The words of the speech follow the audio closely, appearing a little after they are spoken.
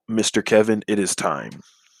Mr. Kevin, it is time.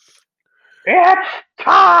 It's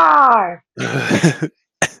time!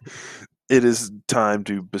 It is time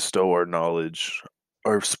to bestow our knowledge,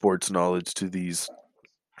 our sports knowledge to these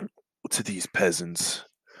peasants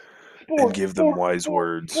and Sports, give them sports, wise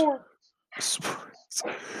sports, words. sports.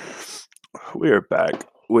 Sports. We are back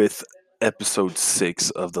with episode 6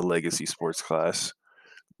 of the Legacy Sports class.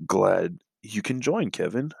 Glad you can join,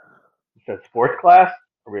 Kevin. You said sports class?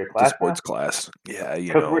 Are we a The class now? sports class. Yeah,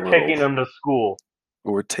 Because we're taking them to school.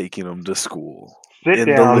 we're taking them to school Sit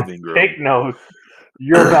in the down, living take room. notes.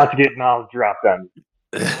 You're about to get knowledge dropped on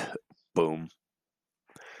Boom.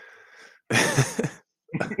 you.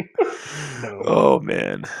 Boom. Oh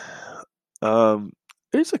man. Um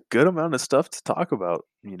there's a good amount of stuff to talk about,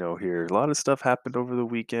 here. A lot of stuff happened over the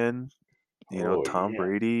weekend. Oh, Tom yeah.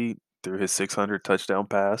 Brady threw his 600 touchdown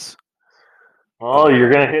pass. Oh, you're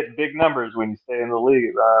going to Um hit big numbers when you stay in the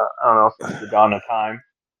league. I don't know, since the dawn of time.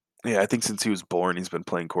 yeah, I think since he was born he's been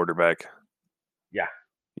playing quarterback, Yeah.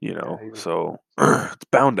 Yeah, he was. so it's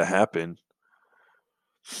bound to happen.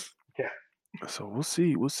 Yeah. So we'll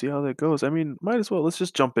see. We'll see how that goes. I mean, might as well. Let's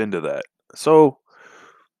just jump into that. So,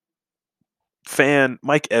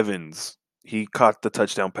 Mike Evans, he caught the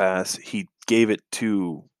touchdown pass. He gave it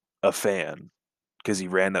to a fan because he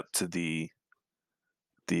ran up to the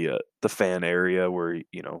fan area where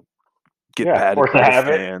get Yeah, patted force to by the have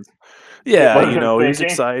it. fans. It Yeah, wasn't he was thinking.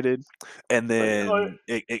 excited, and Like, oh,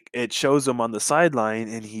 then it shows him on the sideline,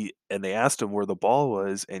 and they asked him where the ball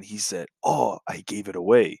was, and he said, "Oh, I gave it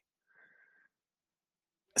away."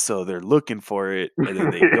 So they're looking for it, and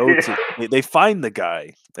then they find the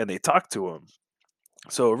guy and they talk to him.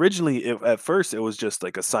 So originally, at first, it was just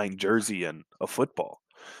like a signed jersey and a football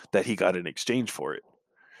that he got in exchange for it,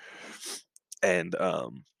 and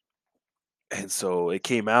so it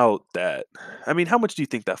came out that, I mean, how much do you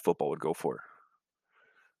think that football would go for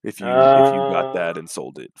if you got uh, that and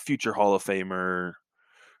sold it? Future Hall of Famer.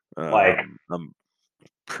 like, I'm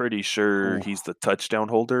pretty sure ooh, he's the touchdown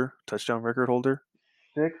record holder.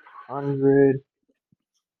 600.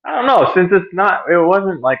 I don't know. Since it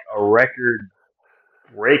wasn't like a record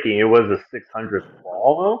breaking. It was a 600th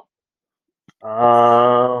ball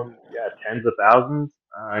though. Yeah, tens of thousands.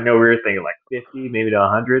 I know we were thinking like 50, maybe to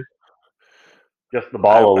 100, just the I,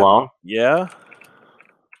 ball I alone. yeah.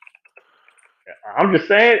 I'm just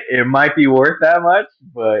saying it might be worth that much,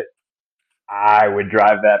 but I would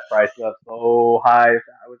drive that price up so high if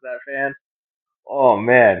I was that fan. Oh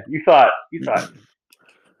man, you thought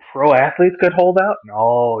pro athletes could hold out?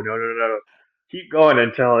 No, no, no, no, no. Keep going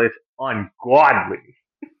until it's ungodly.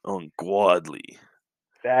 Ungodly.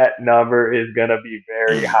 That number is gonna be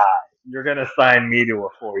very high. You're gonna sign me to a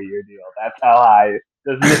 4-year deal. That's how high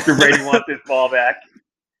does Mr. Brady want this ball back?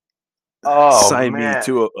 Oh Sign me man.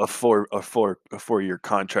 to a 4-year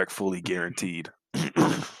contract, fully guaranteed.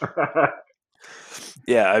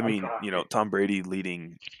 Yeah, I I'm mean, talking. Tom Brady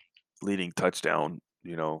leading touchdown,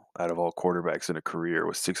 out of all quarterbacks in a career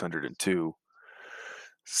was 602.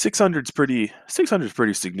 600's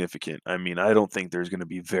pretty significant. I mean, I don't think there's going to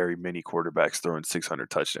be very many quarterbacks throwing 600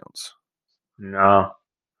 touchdowns, No,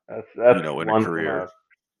 that's in a career.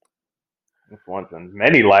 once in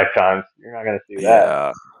many lifetimes. You're not gonna see that.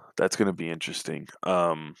 Yeah, that's going to be interesting.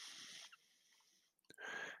 Yeah,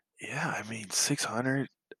 I mean, 600.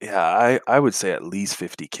 Yeah, I would say at least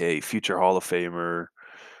 50K. Future Hall of Famer.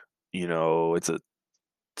 It's a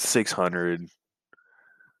 600.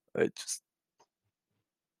 It's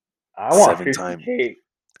I want 7 time 50K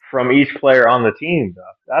from each player on the team, though.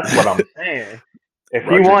 That's what I'm saying. If he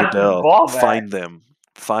Roger wants his Goodell. ball back,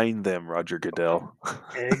 Find them, Roger Goodell.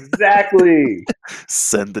 exactly.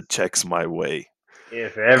 Send the checks my way.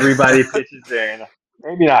 If everybody pitches in,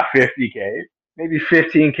 maybe not 50K, maybe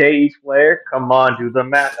 15K each player. Come on, do the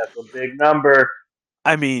math. That's a big number.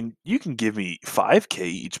 I mean, you can give me 5K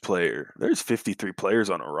each player. There's 53 players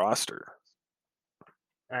on a roster.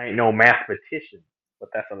 I ain't no mathematician, but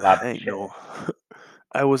that's a lot of I ain't chess. no.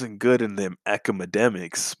 I wasn't good in them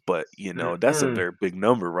academics, but that's a Mm-mm. very big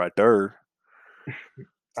number right there.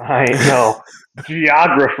 I ain't no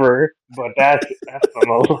geographer, but that's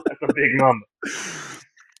a big number.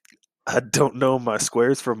 I don't know my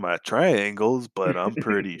squares from my triangles, but I'm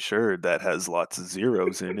pretty sure that has lots of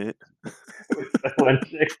zeros in it. One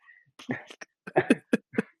chick.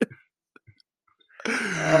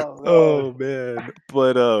 Oh man. Oh man.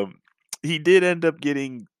 But he did end up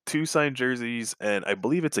getting two signed jerseys, and I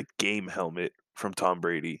believe it's a game helmet from Tom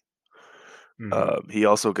Brady. Hmm. He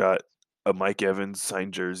also got a Mike Evans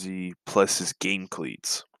signed jersey plus his game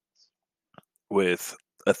cleats with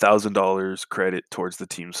 $1,000 credit towards the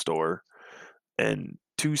team store and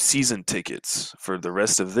 2 season tickets for the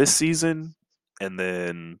rest of this season and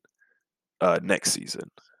then next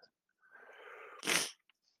season.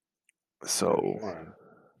 Oh, So, man.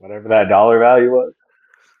 Whatever that dollar value was,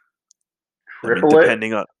 I mean, triple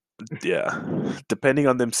it. depending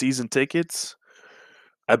on them season tickets,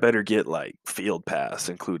 I better get like field pass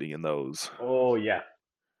including in those. Oh yeah,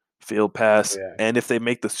 Field oh pass, yeah. and if they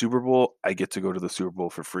make the Super Bowl, I get to go to the Super Bowl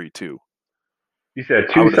for free too. You said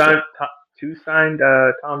I would have thought two signed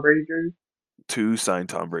Tom Brady jerseys. 2 signed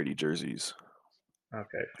Tom Brady jerseys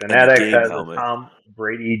Okay, and a Fanatics game has a helmet. Tom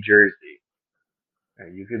Brady jersey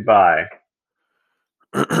that you could buy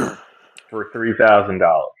Okay, for $3,000.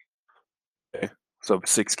 so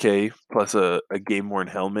 6K plus a game worn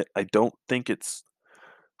helmet. I don't think it's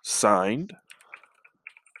signed.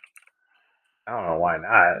 I don't know why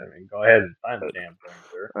not. I mean, go ahead and sign the But damn thing,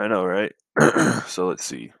 sir. I know, right? So let's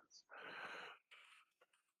see.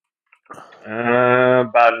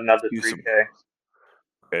 About another Do three some. k.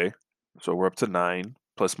 Okay, so we're up to 9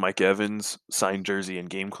 plus Mike Evans signed jersey and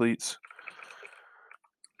game cleats.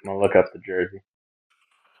 I'm gonna look up the jersey.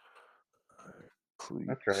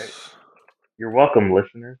 That's right. Cleats. You're welcome,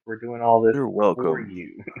 listeners. We're doing all this You're for welcome.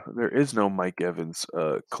 you. There is no Mike Evans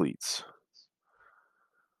cleats.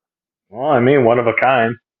 Well, I mean, one of a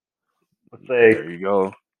kind. Let's say, There you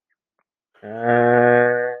go. I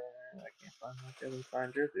can't find Mike Evans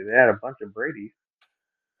signed jersey. They had a bunch of Brady's.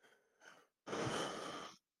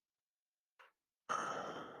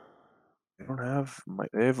 They don't have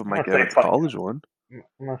they have a I'm gonna Mike say Evans college one.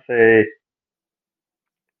 I'm gonna say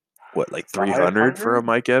What, like 300 for 500. a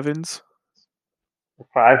Mike Evans?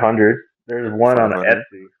 500. There's one on the 500.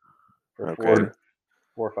 Etsy for Okay.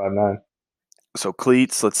 459. So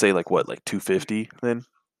cleats, let's say like what, like 250 then?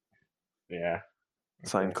 Yeah.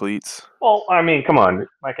 Signed Okay. cleats. Well, I mean, come on.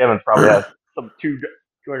 Mike Evans probably has some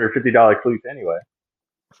 $250 cleats anyway.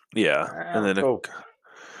 Yeah. And Let's then go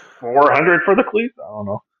 400 for the cleats. I don't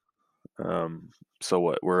know. so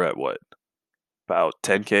what? We're at what? About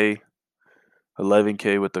 10K,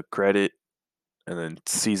 11K with the credit and then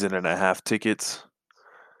season and a half tickets.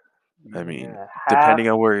 I mean, Yeah, half. depending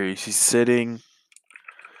on where he's sitting,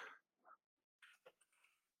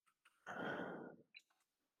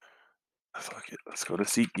 fuck it. Let's go to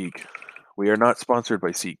SeatGeek. We are not sponsored by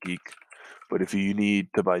SeatGeek, but if you need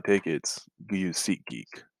to buy tickets, use SeatGeek.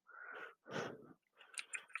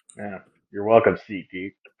 Yeah. You're welcome,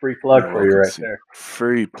 SeatGeek. Free plug You're for you welcome. right there.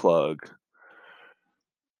 Free plug.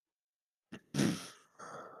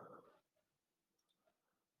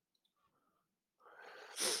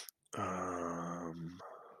 Um,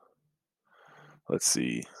 let's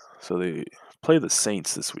see. So they play the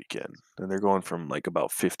Saints this weekend, and they're going from like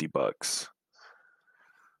about $50.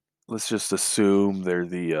 Let's just assume they're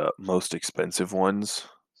the most expensive ones.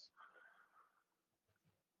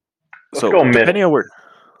 Let's So go middle.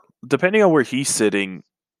 depending on where he's sitting,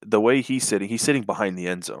 the way he's sitting behind the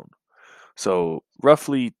end zone. So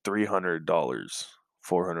roughly $300,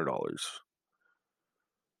 $400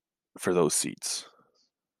 for those seats.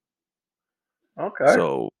 Okay.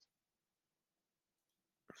 So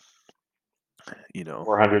you know,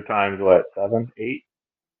 400 times what? 7, 8?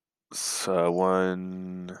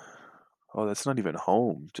 one oh, that's not even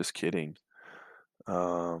home. Just kidding.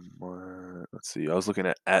 Let's see. I was looking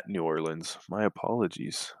at New Orleans. My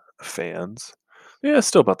apologies, fans. Yeah, it's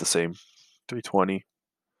still about the same. 320.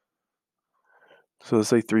 So let's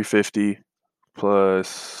say 350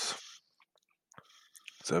 plus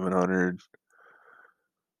 700,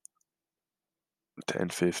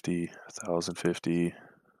 1050, 1050.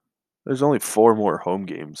 There's only 4 more home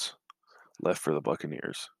games left for the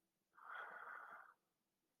Buccaneers.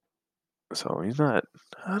 So he's not.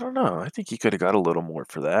 I don't know. I think he could have got a little more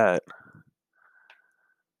for that.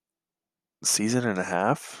 Season and a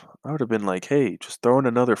half? I would have been like, hey, just throw in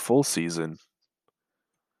another full season,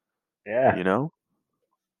 Yeah. you know?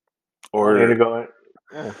 I want you to Or go in.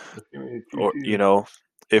 Yeah. Just give me 2 or seasons.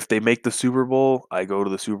 if they make the Super Bowl, I go to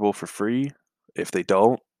the Super Bowl for free. If they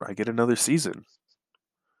don't, I get another season.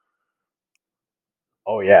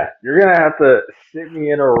 Oh, yeah. You're going to have to sit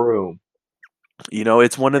me in a room.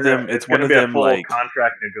 It's one of them It's it's one gonna of be a them full like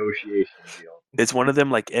contract negotiation deal. it's one of them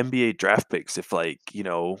like NBA draft picks if like,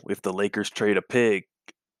 if the Lakers trade a pick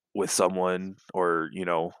with someone or,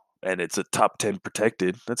 and it's a top 10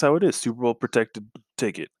 protected. That's how it is. Super Bowl protected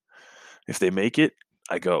ticket. If they make it,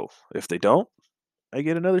 I go. If they don't, I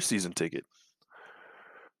get another season ticket.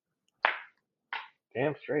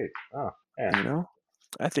 Damn straight. Oh, yeah. You know,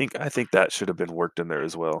 I think that should have been worked in there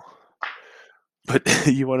as well. But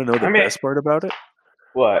you want to know the I mean, best part about it?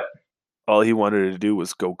 what? All he wanted to do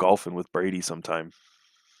was go golfing with Brady sometime.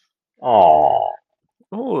 Oh.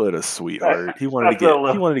 Oh, what a That, sweetheart. that's a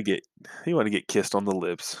little. He wanted to get kissed on the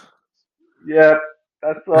lips. Yeah,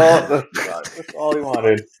 that's all. That's all he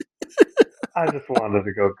wanted. I just wanted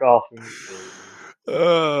to go golfing with Jordan.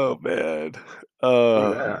 Oh man.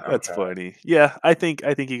 Yeah, I'm That's proud. funny. Yeah, I think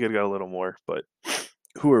he could have got a little more, but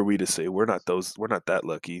who are we to say? We're not that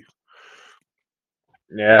lucky.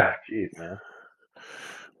 Yeah, jeez, man.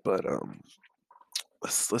 But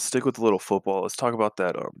let's stick with a little football. Let's talk about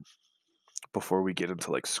that before we get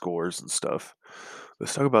into like scores and stuff.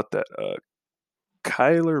 Let's talk about that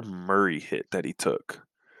Kyler Murray hit that he took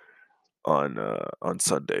on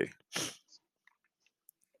Sunday.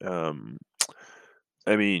 Um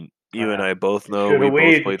I mean, you and Uh, I both he know should we have both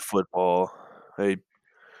waited. played football. I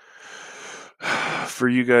For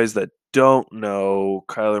you guys that don't know,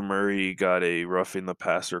 Kyler Murray got a roughing the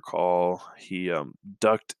passer call. He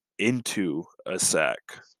ducked into a sack,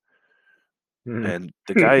 Hmm. and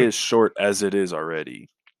the guy is short as it is already.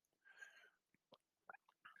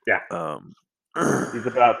 Yeah, Um, he's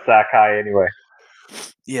about sack high anyway.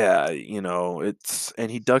 yeah, it's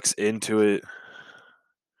and he ducks into it.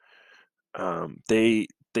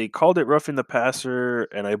 They called it roughing the passer,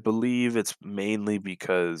 and I believe it's mainly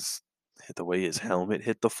because the way his helmet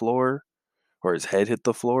hit the floor or his head hit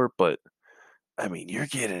the floor. But I mean, you're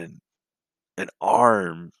getting an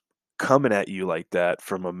arm coming at you like that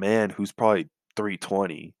from a man who's probably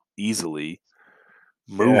 320 easily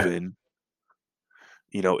Yeah, moving.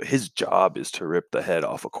 His job is to rip the head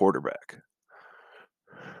off a quarterback.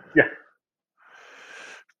 yeah,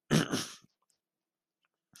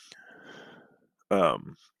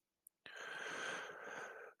 um,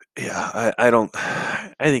 yeah, I don't.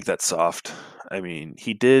 I think that's soft. I mean,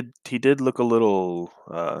 he did look a little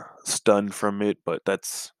stunned from it, but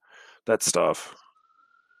that's stuff.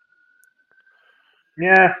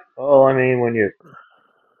 yeah. Well, I mean, when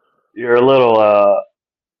you're a little,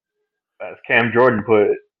 as Cam Jordan put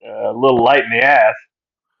it, a little light in the ass.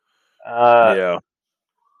 Uh, Yeah,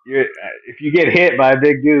 if you get hit by a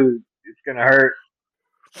big dude, it's gonna hurt.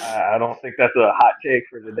 I don't think that's a hot take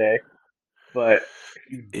for today. But if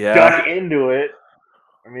you yeah, duck into it,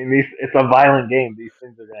 I mean, it's a violent game. These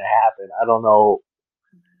things are gonna happen. I don't know.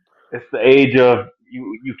 It's the age of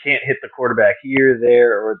you can't hit the quarterback here,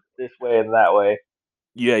 there, or this way and that way.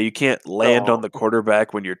 yeah. You can't land on So the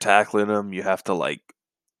quarterback when you're tackling him. You have to like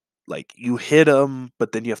you hit him,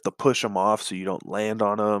 but then you have to push him off so you don't land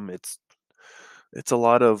on him. It's a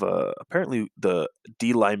lot of apparently the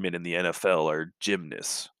D linemen in the NFL are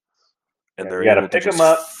gymnasts, and yeah, they're you got to able to pick just them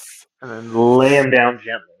up and then lay them down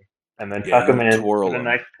gently, and then yeah, tuck you them can in. Put twirl a them,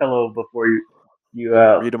 nice pillow before you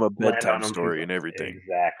read them a land on bedtime them too story and fast. everything.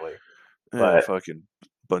 Exactly. Yeah, But fucking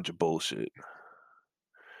bunch of bullshit.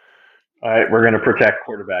 all right, we're You gonna know, protect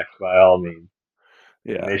quarterbacks by all means.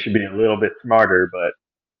 I mean, yeah, they should be a little bit smarter, but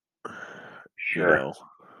you sure, know.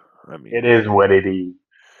 I it mean, is what it is.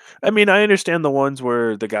 I understand the ones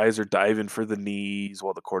where the guys are diving for the knees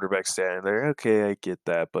while the quarterback's standing there. Okay, I get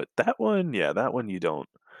that, but that one, yeah, that one you don't.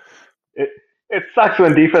 It it sucks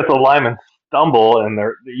when defensive linemen stumble and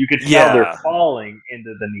you could tell they're Yeah, falling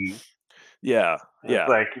into the knee. yeah, And it's yeah,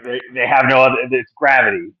 like they have no other. It's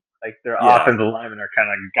gravity. Like their yeah. offensive linemen are kind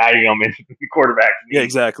of guiding them into the quarterback's Yeah, knee.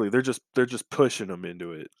 exactly. They're just pushing them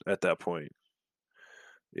into it at that point.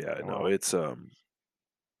 Yeah, no, Well,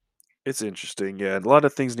 it's interesting. Yeah, a lot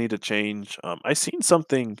of things need to change. I seen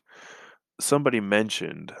somebody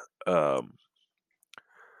mentioned, um,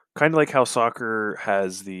 kind of like how soccer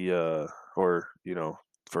has the or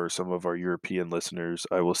for some of our European listeners,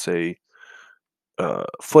 I will say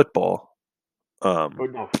football. oh Um,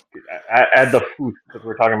 no, add the foot because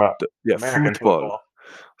we're talking about yeah, American football. football.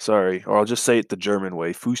 Sorry, or I'll just say it the German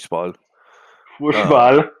way, Fußball. Um,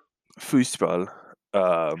 Fußball. Fußball.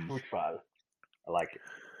 Um, Fußball. I like it.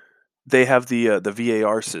 they have the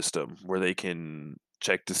VAR system where they can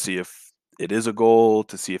check to see if it is a goal,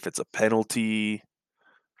 to see if it's a penalty,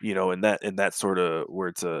 and that sort of where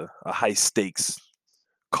it's a high stakes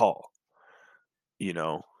call, you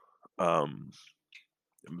know. Um,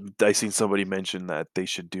 I seen somebody mention that they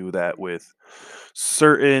should do that with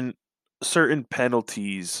certain certain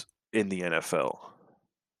penalties in the NFL.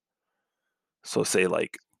 So say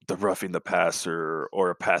like the roughing the passer or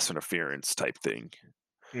a pass interference type thing.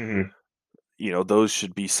 Hmm. Those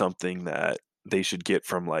should be something that they should get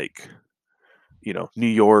from like New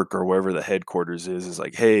York or wherever the headquarters is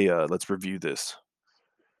like, hey, let's review this.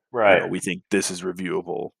 Right. We think this is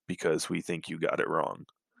reviewable because we think you got it wrong.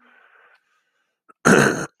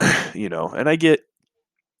 And I get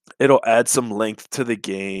it'll add some length to the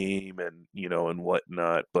game and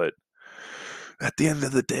whatnot, but at the end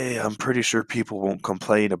of the day, I'm pretty sure people won't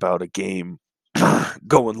complain about a game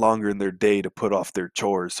going longer in their day to put off their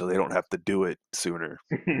chores so they don't have to do it sooner.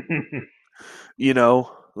 You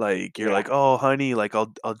know, like you're Yeah, like, "Oh, honey, like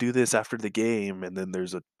I'll do this after the game," and then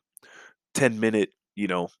there's a 10-minute,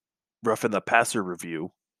 roughing the passer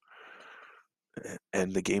review,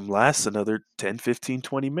 and the game lasts another 10, 15,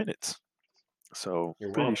 20 minutes. So, you're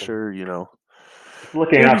pretty welcome. sure, Just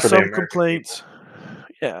looking there'd be out for the some American people. complaints.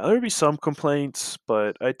 Yeah, there'd be some complaints,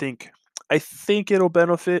 but I think it'll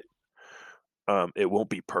benefit. It won't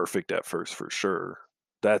be perfect at first for sure.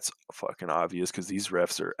 That's fucking obvious because these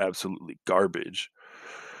refs are absolutely garbage.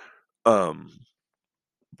 Um,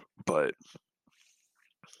 but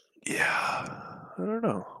yeah, I don't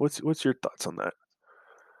know. What's your thoughts on that?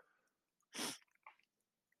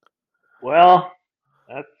 Well,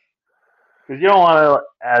 that's because you don't want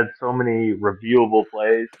to add so many reviewable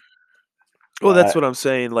plays, Well, that's but what I'm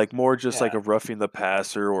saying. Like more just like yeah, a roughing the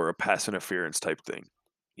passer or a pass interference type thing.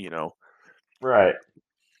 You know? right.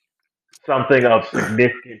 Something of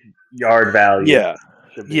significant yard value Yeah.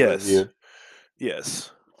 should be Yes. reviewed.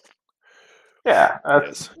 Yes. Yeah,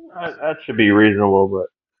 Yes. that should be reasonable. But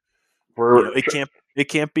You we're know, it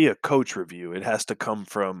can't be a coach review. It has to come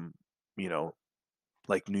from, you know,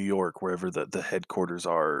 like New York, wherever the headquarters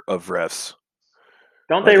are of refs.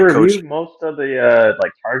 don't they Like a coach, review most of the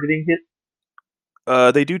like targeting hits?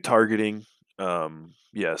 they do targeting.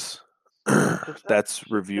 Yes, that's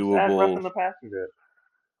Just add reviewable. roughing the passer to it.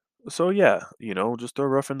 So yeah, just throw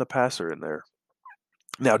roughing the passer in there.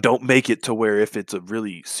 Now, don't make it to where if it's a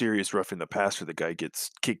really serious roughing the passer, the guy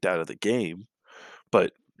gets kicked out of the game.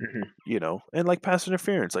 But Hmm. and like pass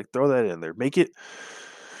interference, like throw that in there. Make it,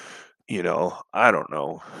 I don't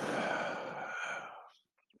know,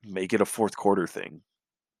 make it a fourth quarter thing.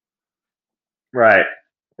 Right.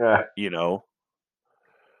 Yeah. You know,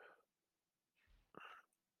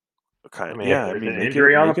 I kind mean, if yeah. I there's mean, an make it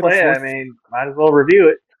injury on the make it a play, I fourth. mean, might as well review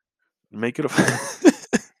it. Make it a.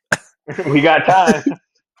 We got time.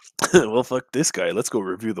 Well, fuck this guy. Let's go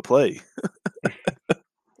review the play.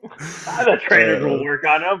 The trainers will Uh, work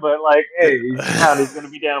on him, but like, hey, he's down. He's going to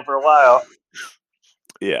be down for a while.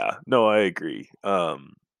 yeah, no, I agree.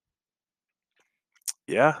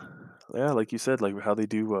 Yeah, yeah, like you said, like how they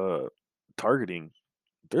do targeting.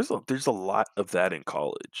 There's a lot of that in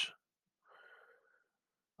college.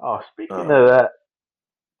 Oh, speaking of Um, that,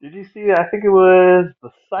 did you see? I think it was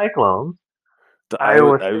the Cyclones,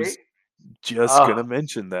 Iowa I State. was just Oh, gonna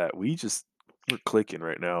mention that we're clicking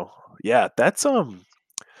right now. Yeah, that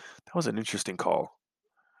was an interesting call.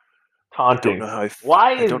 I don't taunting. know how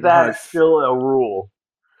Why I is don't know how that still a rule?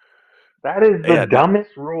 That is yeah, the no,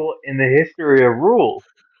 dumbest rule in the history of rules.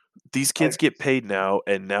 these kids Like, get paid now,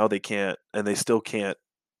 and now they can't, and they still can't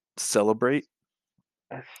celebrate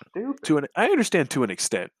that's stupid. to an. I understand to an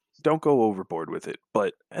extent. Don't go overboard with it,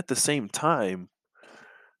 but at the same time,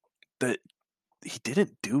 that he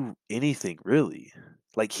didn't do anything really.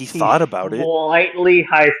 Like he He thought about it. slightly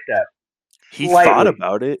high step. He thought Slightly.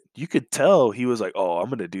 about it. You could tell he was like, "Oh, I'm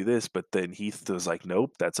gonna do this," but then Heath was like,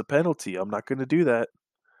 "Nope, that's a penalty. I'm not gonna do that."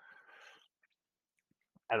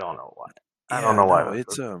 I don't know why. I don't Yeah, know why no,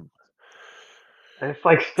 that's so. It's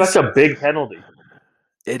like such it's a big penalty.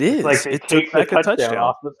 it It's like is. they It took take the back a touchdown touchdown,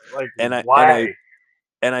 off the like and I and I why?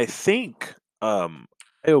 and I think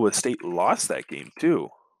Iowa State lost that game too.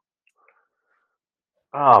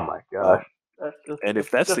 Oh my gosh. Um, That's just and it's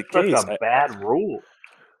if that's just the such case, a I bad rule.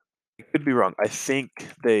 could be wrong. I think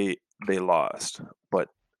they lost, but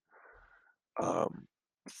um,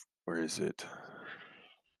 where is it?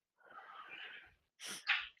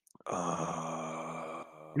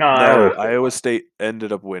 No, Iowa No, State Iowa won. State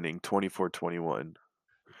ended up winning 24-21.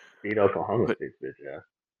 Beat Oklahoma But State bitch ass.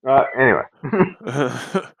 Anyway.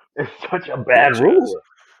 It's such a bad bitch ass, rule.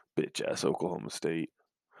 bitch ass Oklahoma State.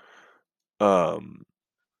 Um,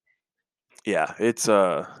 yeah, it's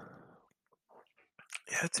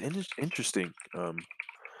interesting.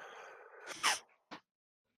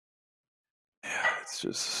 Yeah, it's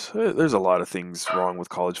just there's a lot of things wrong with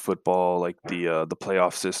college football, like the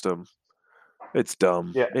playoff system. It's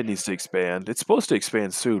dumb. Yeah. It needs to expand. It's supposed to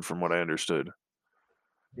expand soon, from what I understood.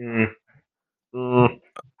 Mm, mm,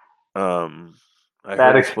 Um, I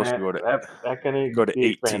that heard it's supposed to expand go to that can go to be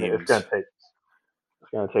eight expanded. teams.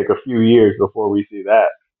 It's gonna take a few years before we see that.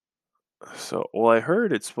 So, well, I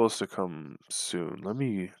heard it's supposed to come soon. Let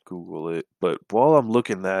me Google it. But while I'm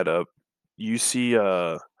looking that up, you see,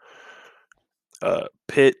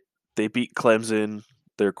 Pitt, they beat Clemson.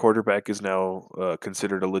 Their quarterback is now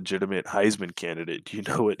considered a legitimate Heisman candidate. Do you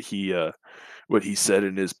know what he said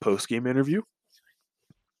in his post game interview?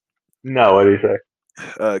 No, what do you say?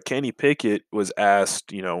 Kenny Pickett was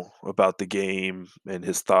asked, about the game and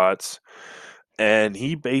his thoughts, and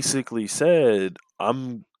he basically said,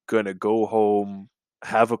 "I'm gonna go home,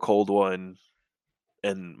 have a cold one,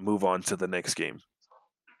 and move on to the next game."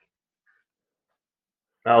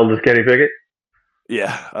 How old is Kenny Pickett?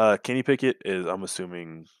 Yeah, Kenny Pickett is, I'm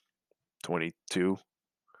assuming, 22, Oh,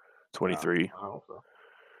 23. I hope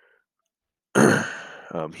so.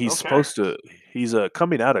 He's Okay. supposed to. He's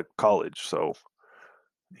coming out of college, so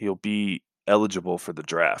he'll be eligible for the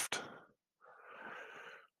draft.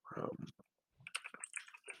 Um,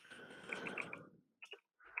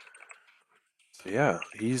 so yeah,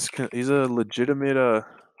 he's a legitimate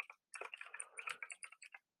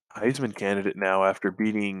Heisman candidate now after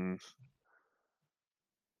beating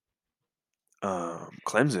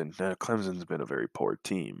Clemson. Now, Clemson's been a very poor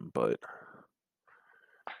team, but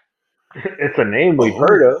It's a name we've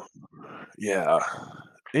heard oh of. yeah,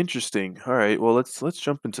 interesting. All right, well let's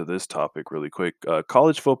jump into this topic really quick.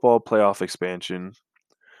 College football playoff expansion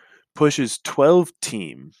pushes 12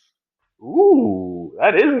 team Ooh,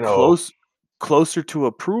 that is no. close closer to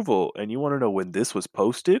approval. And you want to know when this was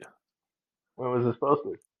posted? When was this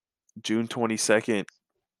posted? June 22nd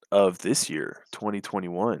of this year,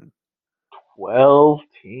 2021. 12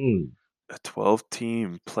 teams. A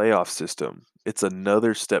 12-team playoff system. It's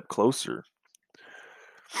another step closer.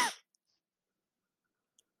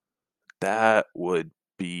 That would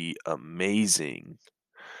be amazing.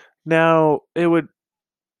 Now, it would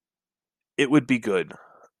be good.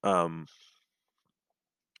 Um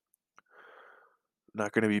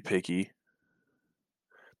Not going to be picky.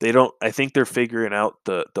 They don't I think they're figuring out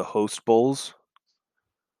the host bowls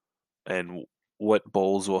and what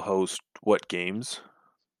bowls will host what games.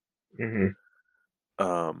 Hmm.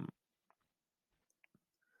 Um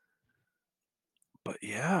but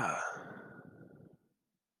yeah.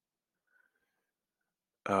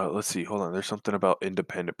 Let's see. Hold on. There's something about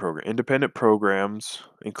independent program. Independent programs,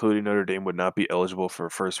 including Notre Dame, would not be eligible for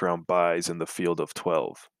first round buys in the field of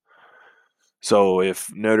 12. So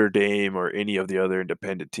if Notre Dame or any of the other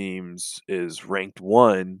independent teams is ranked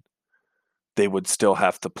one, they would still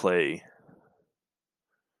have to play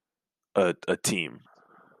a team.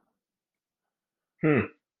 Hmm.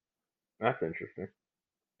 That's interesting.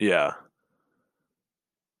 Yeah.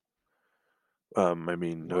 I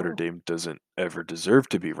mean, Notre Well, Dame doesn't ever deserve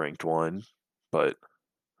to be ranked one, but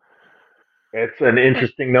it's an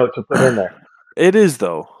interesting note to put in there. it is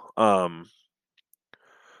though.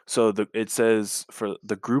 So it says for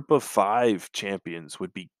the group of five champions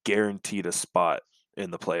would be guaranteed a spot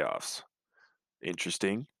in the playoffs.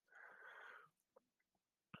 Interesting.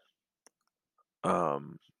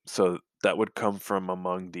 So that would come from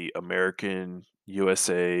among the American,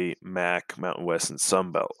 USA, MAC, Mountain West, and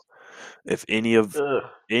Sun Belt. If Ugh.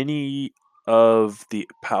 any of the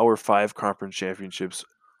Power Five conference championships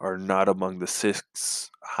are not among the six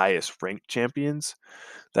highest ranked champions,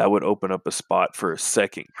 that would open up a spot for a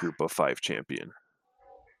second group of five champion.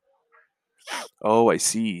 Oh, I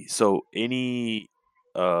see. So any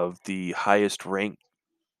of the highest ranked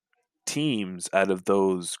teams out of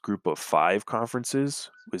those group of five conferences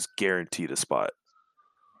was guaranteed a spot.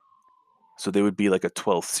 So they would be like a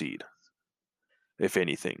 12th seed, if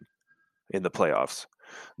anything, in the playoffs.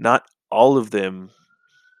 Not all of them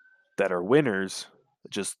that are winners,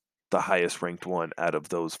 just the highest ranked one out of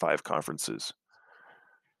those five conferences.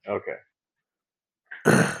 Okay.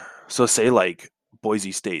 So say like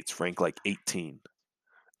Boise State's rank like 18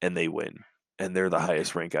 and they win and they're the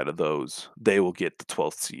highest rank out of those, they will get the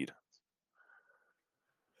 12th seed.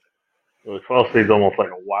 So the 12 seed's almost like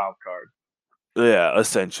a wild card. Yeah,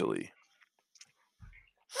 essentially.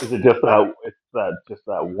 Is it just that? It's that just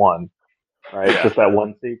that one, right? It's Yeah, just that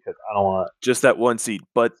one seed because I don't want. just that one seed.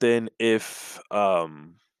 But then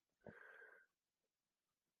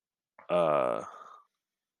uh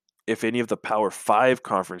if any of the Power 5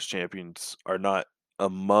 conference champions are not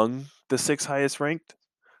among the six highest ranked,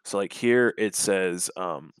 so like here it says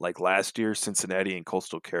like last year Cincinnati and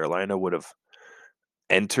Coastal Carolina would have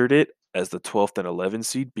entered it as the 12th and 11th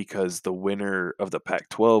seed because the winner of the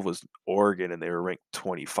Pac-12 was Oregon and they were ranked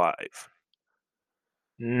 25.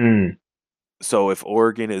 Mm, So if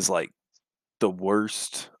Oregon is like the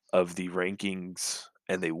worst of the rankings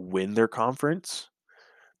and they win their conference,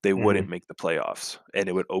 they wouldn't mm, make the playoffs and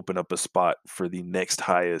it would open up a spot for the next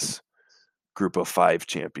highest group of five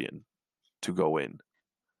champion to go in.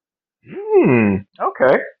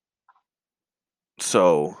 okay.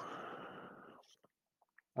 So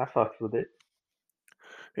That fucks with it.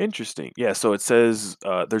 interesting. Yeah, so it says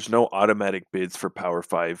there's no automatic bids for Power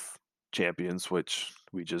Five champions, which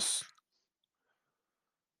we just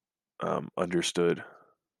understood.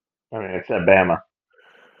 I mean, it's at Bama.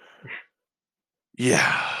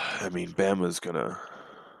 Yeah. I mean, Bama's gonna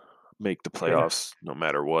make the Yeah. playoffs no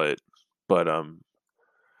matter what. But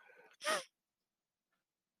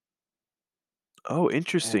oh,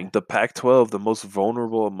 Yeah. interesting. The Pac-12, the most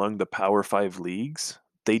vulnerable among the Power 5 leagues,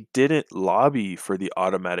 they didn't lobby for the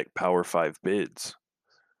automatic Power 5 bids.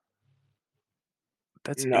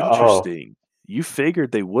 That's No. interesting. You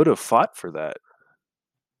figured they would have fought for that.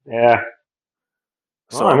 Yeah.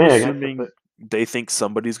 Well, So I I'm mean, I guess if assuming they think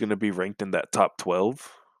somebody's going to be ranked in that top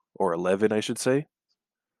 12 or 11, I should say.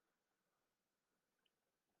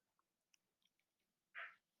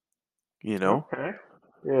 You know? okay.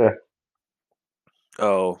 Yeah.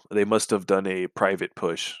 Oh, they must have done a private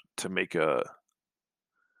push to make a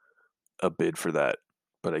bid for that,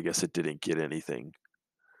 but I guess it didn't get anything.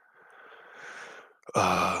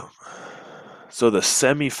 Um, so the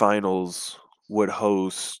semifinals would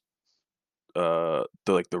host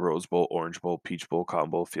the Rose Bowl, Orange Bowl, Peach Bowl, Cotton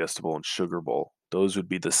Bowl, Fiesta Bowl, and Sugar Bowl. Those would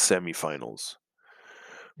be the semifinals,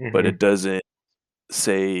 but Hmm. it doesn't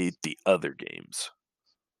say the other games.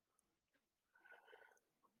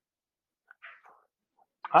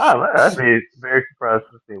 I'd be very surprised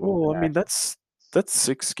if they went to Well, I mean national. that's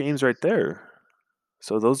 6 games right there.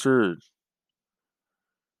 So those are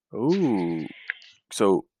ooh.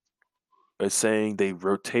 So it's saying they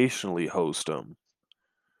rotationally host them,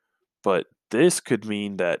 but this could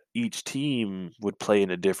mean that each team would play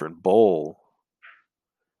in a different bowl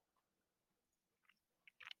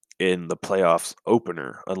in the playoffs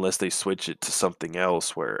opener unless they switch it to something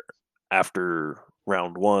else where after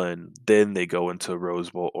round one, then they go into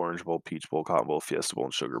Rose Bowl, Orange Bowl, Peach Bowl, Cotton Bowl, Fiesta Bowl,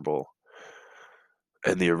 and Sugar Bowl.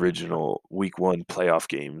 And the original week one playoff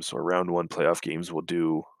games or round one playoff games will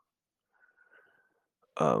do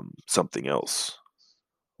something else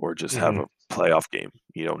or just have Hmm. a playoff game,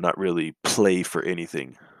 not really play for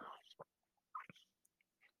anything.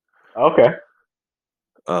 Okay.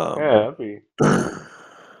 Um, Yeah, that'd be.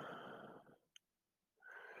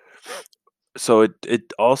 so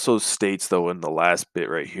it also states though in the last bit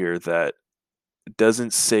right here that it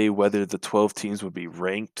doesn't say whether the 12 teams would be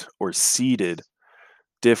ranked or seeded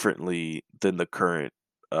differently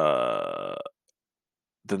uh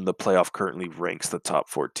than the playoff currently ranks the top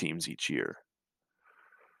 4 teams each year.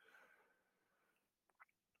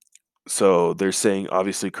 So they're saying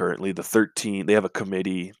obviously currently the 13 they have a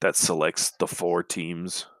committee that selects the 4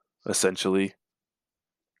 teams essentially.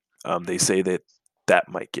 They say that that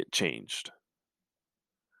might get changed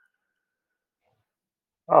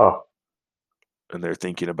Oh. and they're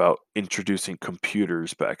thinking about introducing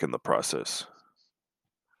computers back in the process.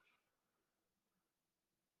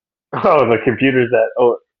 Oh, the computers that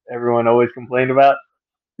everyone always complained about.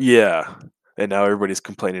 Yeah. And now everybody's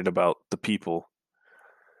complaining about the people.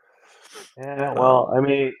 Yeah. Well, Um, I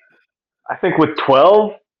mean, I think with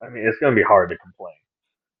 12, I mean, it's gonna be hard to complain.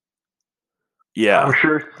 I'm yeah,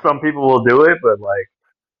 sure some people will do it, but like,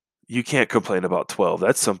 you can't complain about 12.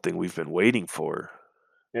 That's something we've been waiting for.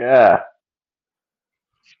 yeah.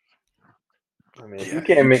 I mean, if you Yeah,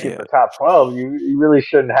 can't you make it can't. to top 12, you really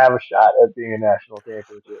shouldn't have a shot at being a national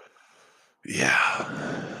championship. Yeah.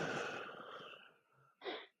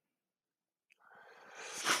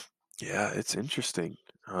 Yeah, it's interesting.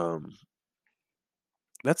 Um,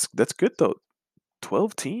 that's good though.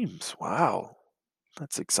 12 teams. Wow.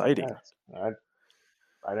 That's exciting. Yeah. I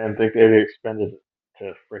I didn't think they'd expand it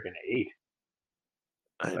to freaking 8,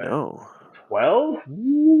 I but know. 12?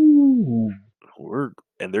 Ooh.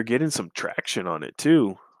 And they're getting some traction on it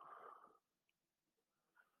too.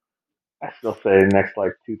 I still say next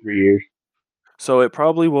like 2 3 years. So it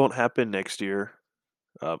probably won't happen next year.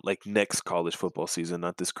 Like next college football season,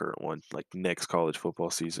 not this current one. Like next college football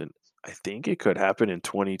season. I think it could happen in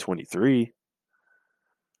 2023.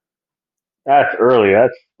 That's early.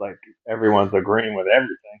 That's like everyone's agreeing with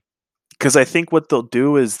everything. Because I think what they'll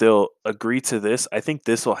do is they'll agree to this. I think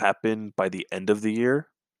this will happen by the end of the year.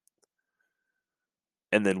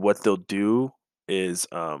 And then what they'll do is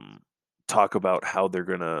talk about how they're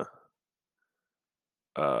going to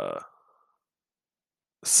uh,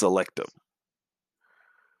 select them.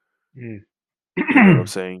 Mm. You know what I'm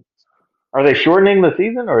saying? Are they shortening the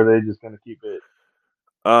season, or are they just going to keep it?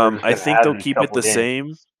 They're just I going to think add they'll these keep it couple the games.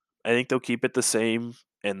 same. I think they'll keep it the same.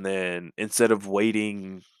 And then instead of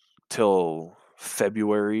waiting till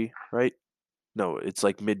February, right? No, it's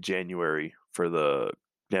like mid January for the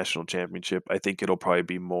national championship. I think it'll probably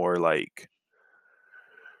be more like,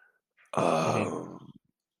 Hmm. um,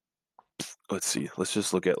 let's see. Let's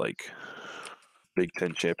just look at like Big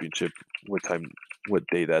Ten championship. What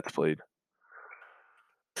day that's played?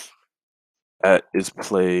 That is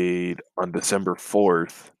played on December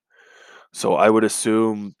 4th. So I would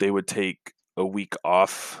assume they would take a week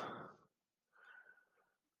off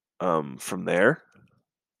from there.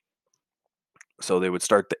 So they would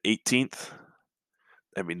start the 18th.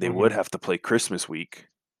 I mean, they would Hmm. have to play Christmas week.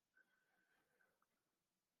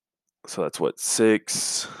 So that's what,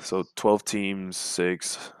 six? So 12 teams,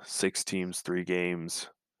 six teams, 3 games.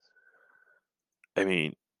 I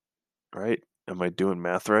mean, right? Am I doing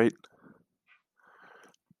math right?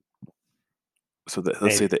 So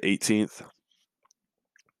let's say Maybe. the 18th.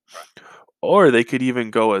 Or they could even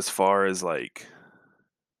go as far as like,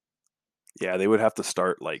 yeah, they would have to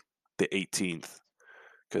start like the 18th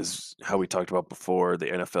because how we talked about before, the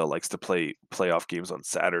NFL likes to play playoff games on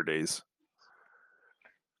Saturdays.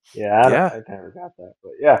 Yeah, Yeah, I never got that,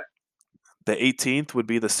 but yeah. the 18th would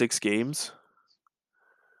be the 6 games.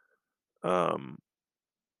 Um,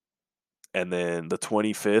 and then the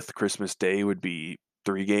 25th, Christmas Day, would be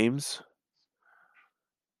 3 games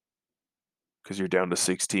because you're down to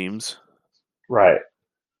 6 teams. Right.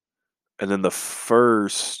 And then the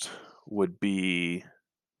first would be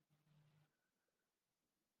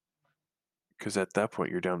because at that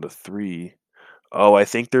point you're down to 3. Oh, I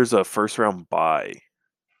think there's a first round bye.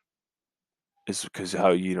 Is because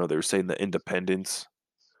how they were saying the independents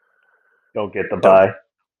Don't get the don't bye.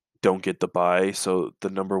 don't get the bye, so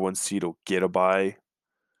the number one seed will get a bye.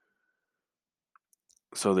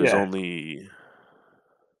 So there's Yeah. only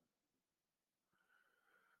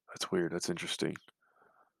that's weird. That's interesting.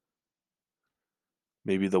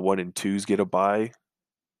 Maybe the 1 and 2s get a bye,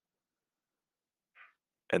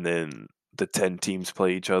 and then the 10 teams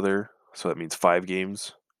play each other. So that means 5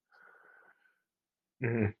 games,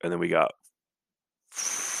 Hmm. and then we got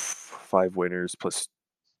 5 winners plus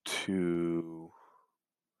 2.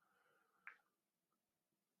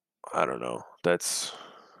 I don't know.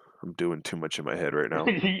 I'm doing too much in my head right now.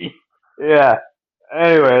 Yeah.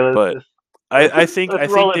 Anyway, But I let's think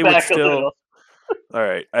roll they it would back a still. little. All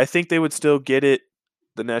right, I think they would still get it.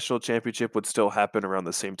 The national championship would still happen around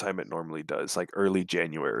the same time it normally does, like early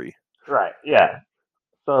January. Right. Yeah.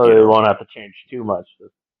 So You they know, won't have to change too much.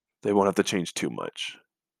 Just they won't have to change too much.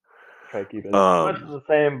 try to keep it as much as Um, the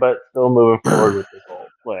same, but still moving forward with this whole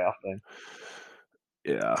playoff thing,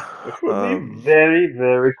 yeah. which would be Um, very,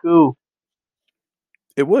 very cool.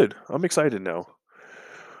 it would. I'm excited now.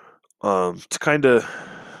 To kind of,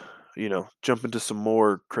 jump into some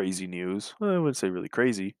more crazy news. Well, I wouldn't say really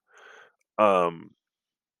crazy. Um,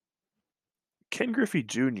 Ken Griffey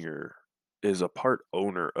Jr. is a part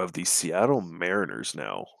owner of the Seattle Mariners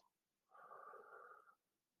now.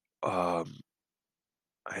 Um,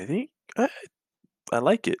 I think I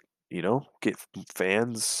like it. Get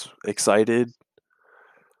fans excited.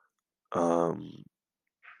 Um,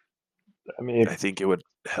 I mean, I think it would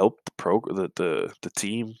help the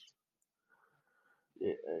team.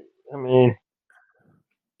 I mean,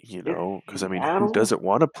 it's Because I mean, who Seattle. doesn't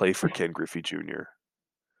want to play for Ken Griffey Jr.?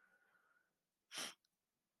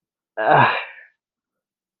 Uh,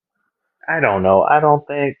 I don't know. I don't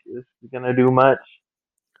think it's gonna do much.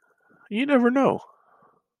 You never know,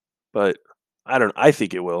 but I don't. I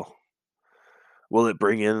think it will. Will it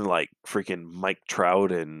bring in like freaking Mike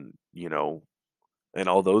Trout and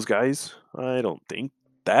all those guys? I don't think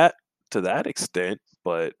that to that extent,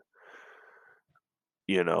 but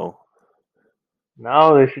you know,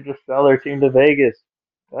 No, they should just sell their team to Vegas.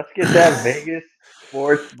 Let's get that Vegas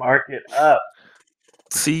sports market up.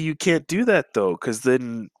 see, you can't do that though, because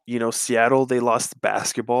then Seattle they lost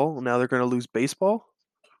basketball. Now they're going to lose baseball.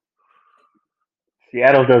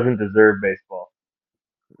 Seattle doesn't deserve baseball.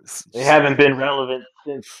 It's They just- haven't been relevant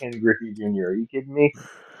since Ken Griffey Jr. Are you kidding me?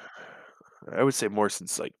 I would say more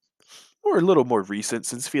since or a little more recent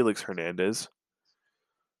since Felix Hernandez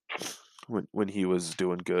when he was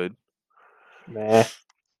doing good. Meh,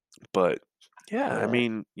 But yeah, I meh.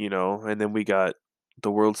 mean, and then we got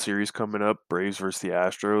the World Series coming up, Braves versus the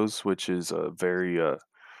Astros, which is a very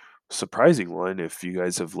surprising one. If you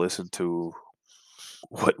guys have listened to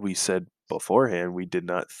what we said beforehand, we did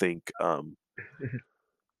not think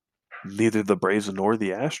neither the Braves nor the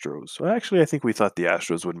Astros. Well, actually, I think we thought the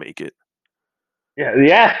Astros would make it, Yeah, the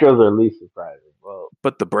Astros are least surprising. Well,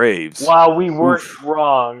 but the Braves, while we weren't oof,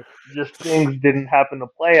 wrong, just things didn't happen to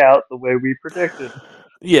play out the way we predicted.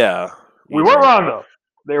 yeah, We were wrong though.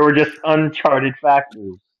 There were just uncharted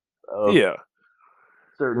factors of yeah,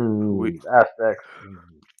 we. certain aspects and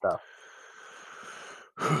stuff.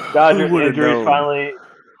 Who Dodgers would have injuries known?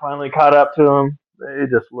 finally caught up to them. They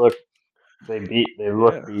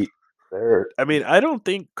look Yeah, beat. They're I mean, I don't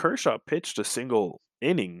think Kershaw pitched a single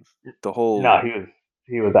inning the no, whole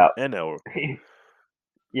he was out. NL. I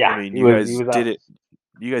Yeah, mean, he was out.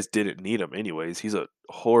 You guys didn't need him anyways. He's a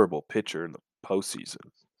horrible pitcher in the postseason.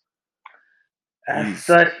 As He's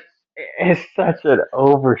such, it's such an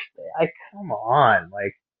overstay. Come on,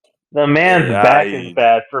 like the Hey, man's back is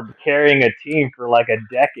bad for carrying a team for like a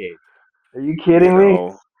decade. Are you you kidding me?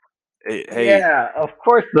 know, hey, Yeah, of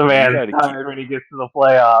course the you man's got to keep. tired when he gets to the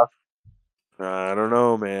playoffs. I don't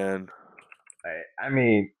know, man. I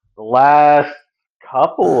mean, the last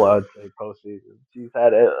couple, I'd say, postseasons, he's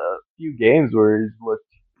had a few games where he's looked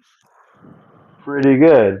pretty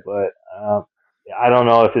good, but yeah, I don't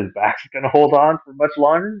know if his back's going to hold on for much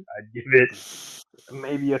longer. I'd give it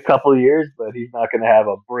maybe a couple years, but he's not going to have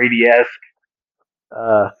a Brady esque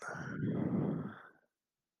uh,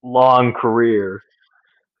 long career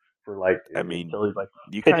for like I mean, until he's like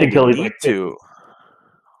you pitching kind of till he's need like 50. to.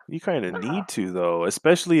 You kind of No, need to though,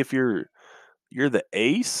 especially if you're the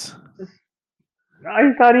ace. no,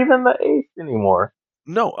 he's not even the ace anymore.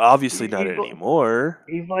 No, obviously He, not he's anymore.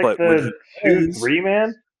 he's like But when the he two was, three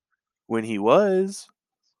man. when he was,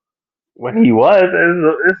 When he was,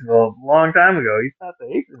 this is a long time ago. He's not the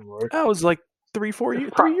ace anymore. that was like It's,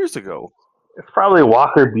 3 years ago. it's probably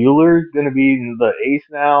Walker Bueller going to be the ace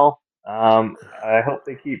now. I hope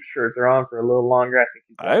they keep Scherzer on for a little longer. I think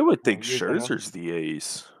he's got I a would couple think more years in him. Scherzer's the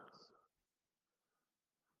ace.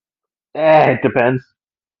 It depends.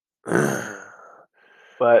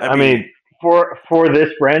 But I I mean, mean, for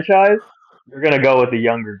this franchise, you're going to go with the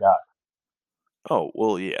younger guy. oh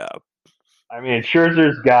well, yeah, I mean,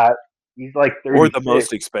 Scherzer's got he's like or the 36.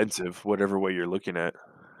 most expensive, whatever way you're looking at.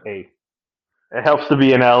 Hey, it helps to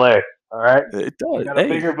be in LA. All right, It you does. got a Hey,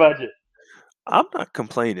 bigger budget. I'm not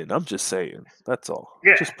complaining. I'm just saying. That's all.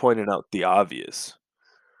 Yeah, Just pointing out the obvious.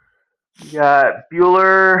 you got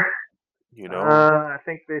Bueller. You know, I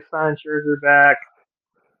think they signed Scherzer back.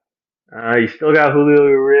 You still got Julio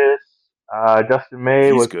Urias. Justin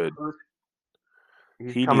May he's was good. hurt.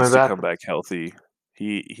 He's He coming needs to back. come back healthy.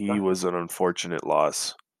 He Justin, was an unfortunate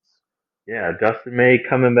loss. yeah, Justin May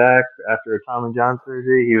coming back after a Tommy John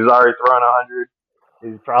surgery. He was already throwing 100.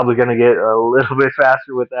 He's probably going to get a little bit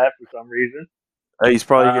faster with that for some reason. He's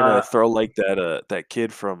probably gonna Uh, throw like that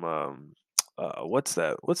kid from what's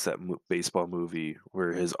that baseball movie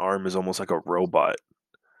where his arm is almost like a robot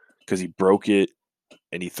because he broke it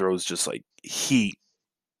and he throws just like heat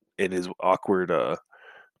in his awkward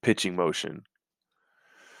pitching motion.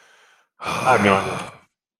 I have no idea.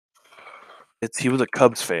 He was a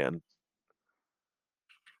Cubs fan.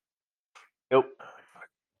 Nope.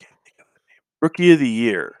 Rookie of the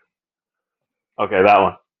year, Okay, that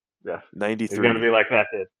one. Yes. It's going to be '93. like that,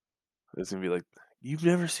 dude. It's gonna be like, you've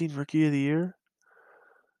never seen Rookie of the Year?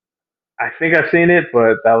 I think I've seen it,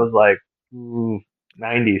 but that was like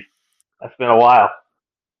 90s. That's been a while. If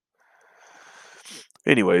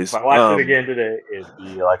Anyways, I watched it again today, it'd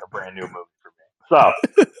be like a brand new movie for me. So,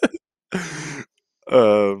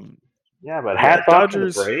 um, yeah, but yeah, hats off to the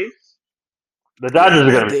Dodgers. Braves. The Yeah, Dodgers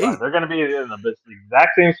are going man, to be fine. They're going to be in the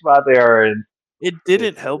exact same spot they are in. it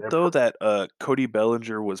didn't History. help though that Cody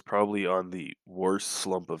Bellinger was probably on the worst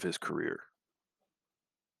slump of his career.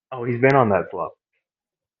 Oh, he's been on that slump.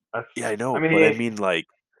 That's. Yeah, I I know, but I mean, mean, like,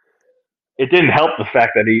 it didn't help the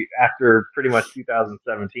fact that he, after pretty much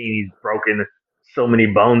 2017, he's broken so many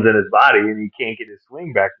bones in his body and he can't get his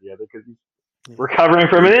swing back together because he's recovering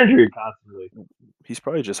from an he injury constantly. he's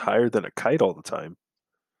probably just higher than a kite all the time.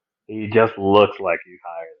 He just looks like he's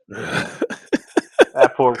higher than a kite.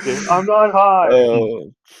 That poor kid. I'm not high. uh,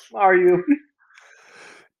 Are you?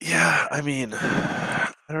 yeah, I mean,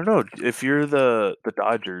 I don't know. If you're the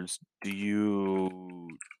Dodgers, do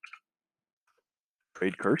you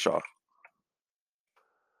trade Kershaw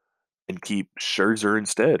and keep Scherzer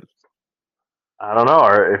instead? I don't know.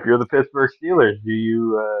 Or if you're the Pittsburgh Steelers, do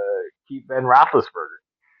you keep Ben Roethlisberger?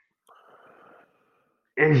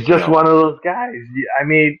 It's just No, one of those guys. I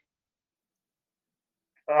mean,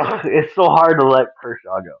 it's so hard to let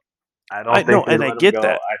Kershaw go. I I don't no, think they and I let him get go.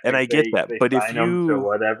 that, I and think I get that. they But if sign him to you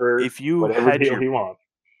if you whatever had deal he wants.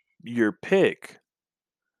 your pick,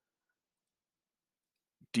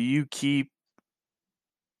 do you keep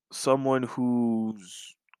someone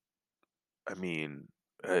who's I mean,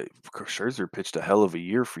 Scherzer pitched a hell of a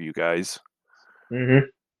year for you guys. Hmm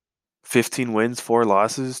 15 wins, 4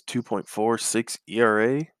 losses, 2.46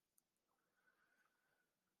 ERA.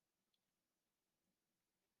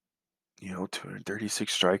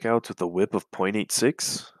 236 strikeouts with a WHIP of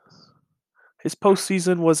 .86. His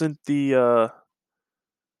postseason wasn't the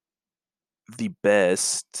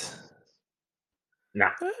best. No.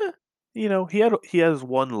 Eh, he has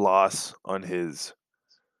one loss on his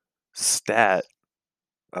stat,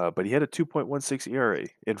 but he had a 2.16 ERA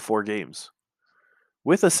in 4 games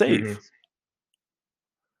with a hmm save.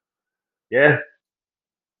 Yeah.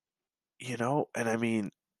 And I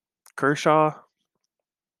mean Kershaw.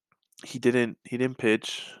 He didn't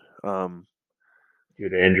pitch. Um, due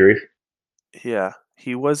to injuries. yeah,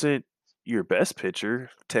 he wasn't your best pitcher.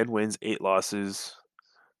 10 wins, 8 losses.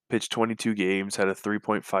 Pitched 22 games, had a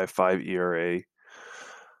 3.55 ERA,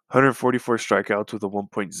 144 strikeouts with a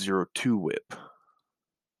 1.02 WHIP.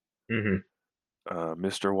 Hmm.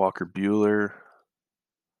 Mr. Walker Bueller,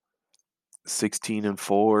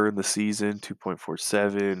 16-4 in the season,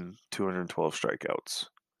 2.47, 212 strikeouts.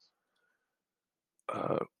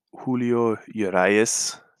 Uh, Julio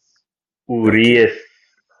Urias, that kid,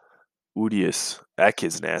 Urias. That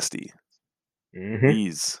kid's nasty. Hmm.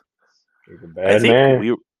 He's, He's a I bad think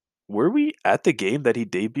man. were we at the game that he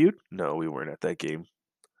debuted? No, we weren't at that game.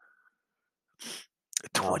 I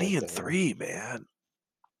don't 20 think and so. 3, man.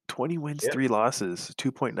 20 wins, Yep. 3 losses,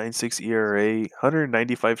 2.96 ERA,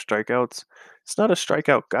 195 strikeouts. It's not a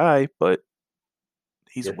strikeout guy, but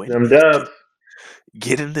he's Gets winning. them He's dubs.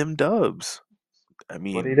 getting them dubs. I That's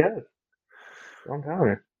what he mean, does. I'm telling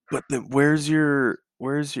you. but then where's your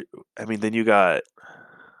I mean, then you got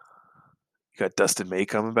Dustin May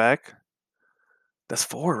coming back. That's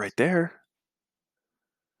 4 right there.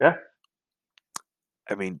 Yeah.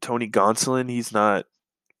 I mean, Tony Gonsolin, he's not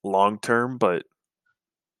long term, but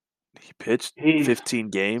he pitched He's 15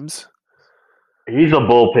 games. he's a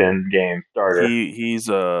bullpen game starter. He's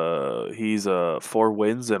 4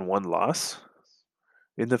 wins and 1 loss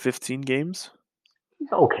in the 15 games.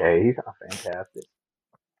 He's okay. He's not fantastic.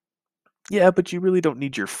 Yeah, but you really don't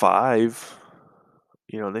need your 5.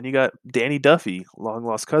 Then you got Danny Duffy, long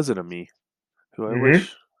lost cousin of me, who I Hmm.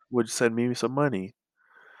 wish would send me some money.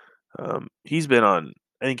 He's been on.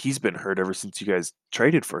 I think he's been hurt ever since you guys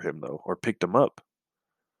traded for him, though, or picked him up.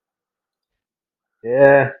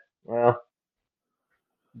 Yeah. Well,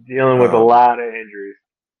 dealing with a Um, lot of injuries.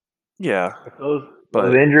 yeah, But those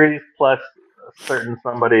but injuries plus a certain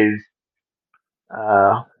somebody's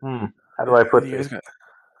how do I put you this? guys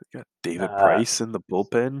got David Uh, Price in the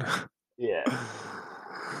bullpen. yeah.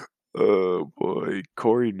 Oh boy,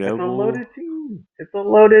 Corey It's a Neville. loaded team. It's a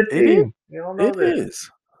loaded It is. team. You all know It this.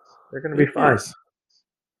 is. They're gonna be It fine. is.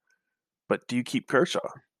 But do you keep Kershaw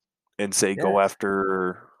and say Yes. go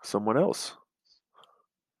after someone else?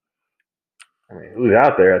 I mean, who's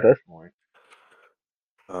out there at this point?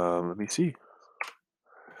 Let me see.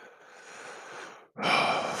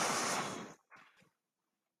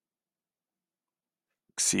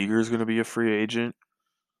 Seager's going to be a free agent.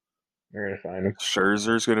 They're gonna sign him.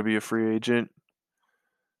 Scherzer's going to be a free agent.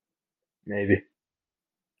 Maybe.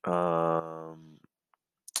 Um,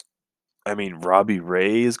 I mean, Robbie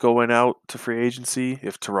Ray is going out to free agency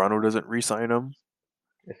if Toronto doesn't re-sign him.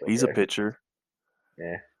 It's He's a okay. pitcher.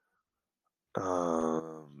 Yeah.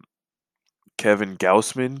 Um, Kevin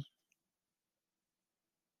Gausman,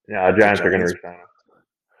 Yeah, the Giants are gonna Giants. resign him.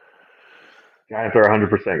 Giants are 100%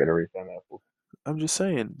 gonna resign that fool. I'm just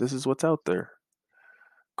saying, this is what's out there.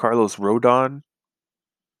 Carlos Rodon,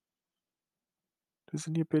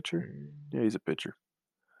 isn't he a pitcher? Mm. Yeah, he's a pitcher.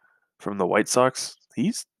 From the White Sox,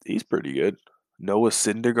 he's pretty good. Noah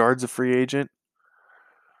Syndergaard's a free agent.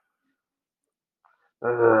 Uh,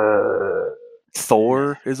 eh,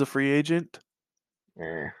 Thor is a free agent.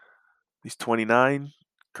 eh, He's 29.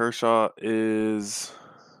 Kershaw is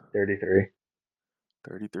 33.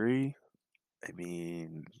 33. I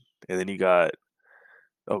mean, and then you got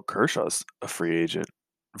Kershaw's a free agent.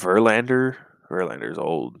 Verlander, Verlander's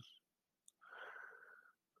old.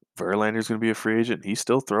 Verlander's gonna be a free agent. He's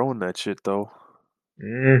still throwing that shit though.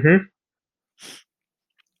 Mm-hmm.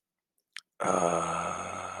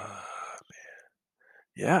 Uh,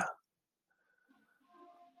 yeah,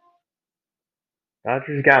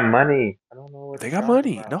 Dodgers got money. I don't know what they you're got talking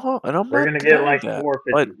money. about. No, and I'm They're not gonna get denying like that. four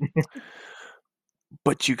But pitchers.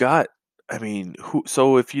 but you got. I mean, who?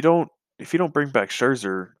 So if you don't bring back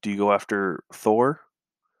Scherzer, do you go after Thor?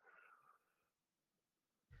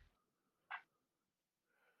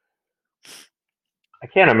 I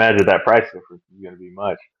can't imagine that price difference is gonna be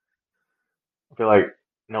much. I feel like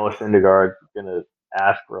Noah Syndergaard's gonna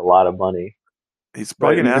ask for a lot of money, He's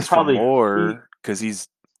probably but gonna you could ask for probably keep. more because he's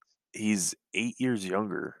 8 years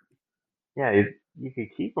younger. Yeah, you could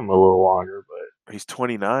keep him a little longer, but He's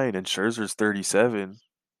 29 and Scherzer's 37.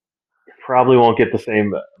 you probably won't get the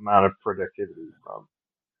same amount of productivity from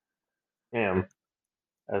him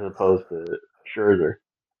as opposed to Scherzer.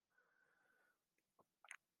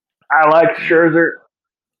 I like Yeah. Scherzer.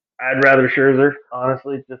 I'd rather Scherzer,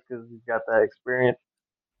 honestly, just because he's got that experience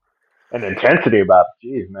and intensity about it.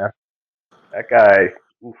 Jeez, man, that guy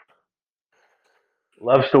oof,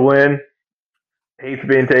 loves to win, hates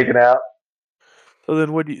being taken out, So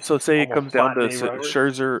then, what do you? So say it almost comes down to flattening runners.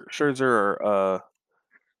 Scherzer or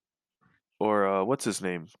or what's his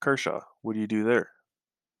name, Kershaw? What do you do there?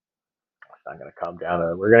 It's not gonna come down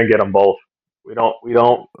to. We're gonna get them both. We don't. We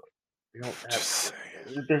don't. We don't have. Just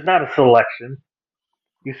saying. There's not a selection.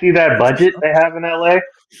 You see that I'm just, budget they have in LA?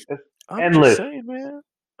 It's I'm just endless. saying, man.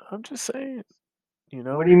 I'm just saying. You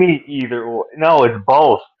What do you know. mean either or? No, it's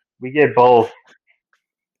both. We get both.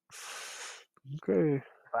 Okay. If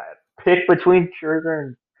I had to pick between Scherzer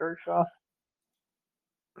and Kershaw,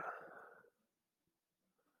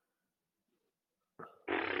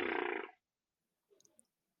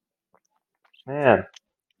 man,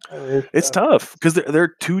 that is It's tough. tough because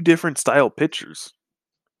they're two different style pitchers.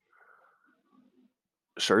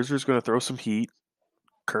 Scherzer's going to throw some heat.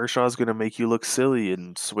 Kershaw's going to make you look silly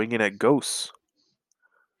and swinging at ghosts.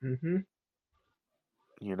 Hmm.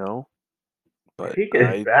 You know. If But he gets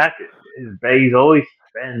I. back, he's always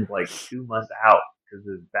spends like 2 months out because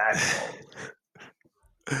his back's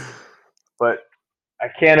all. But I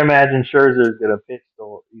can't imagine Scherzer's gonna pitch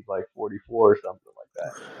till he's like 44 or something like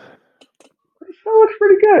that. But he still looks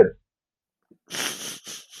pretty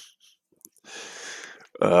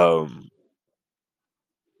good. um.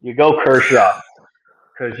 You go Kershaw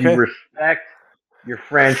because you Okay. respect your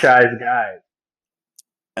franchise guys.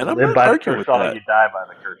 And You I'm live not by the arguing with Kershaw, that. you die by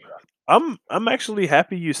the Kershaw. I'm actually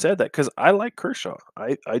happy you said that because I like Kershaw.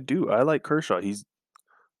 I do. I like Kershaw. A,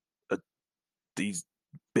 he's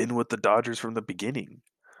been with the Dodgers from the beginning.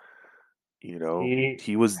 You know, He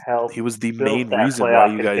he helped was the build main that reason why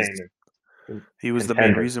playoff you guys he was the main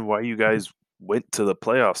contender. reason why you guys went to the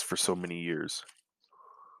playoffs for so many years.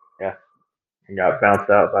 Yeah, and got bounced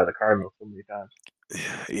out by the Cardinals so many times.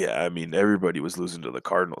 Yeah, I mean everybody was losing to the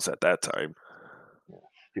Cardinals at that time. Yeah,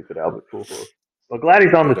 stupid Albert Pujols. But glad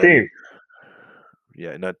he's on the But team.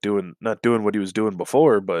 yeah, not doing what he was doing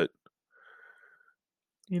before, but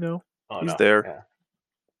you know, Oh he's no, there.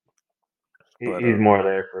 yeah, But he's more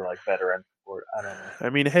there for like veteran support. I don't know. I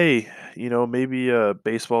mean, hey, maybe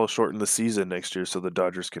baseball will shorten the season next year so the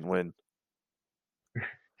Dodgers can win.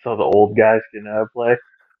 So the old guys can play.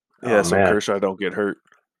 Yeah, Oh so man, Kershaw don't get hurt.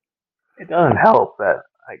 it doesn't help that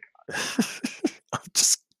I'm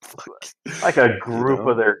just fucking, like a you group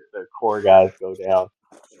of know. their core guys go down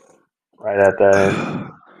right at the end.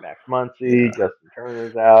 Max Muncy, Yeah, Justin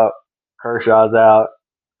Turner's out, Kershaw's out.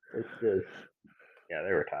 It's just yeah,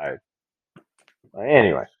 they were tired. But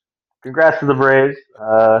anyway, congrats to the Braves.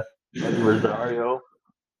 Eddie Rosario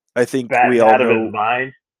I think we batting all out of his know.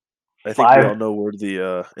 mind. I think we Five. all know where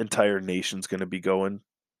the entire nation's going to be going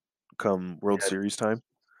come World Yeah, Series time.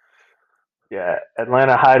 yeah.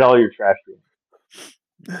 Atlanta, hide all your trash cans.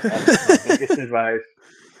 That's my biggest advice.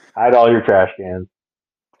 Hide all your trash cans,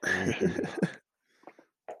 and you should be fine.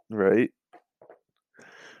 Right?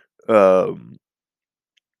 Um,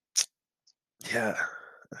 yeah,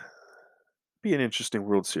 be an interesting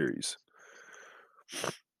World Series.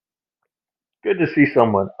 Good to see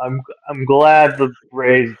someone. I'm glad the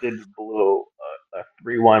Braves didn't blow a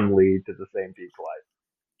 3-1 lead to the same team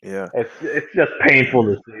twice. Yeah, It's just painful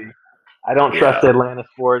to see. I don't trust yeah. Atlanta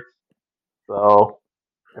sports, so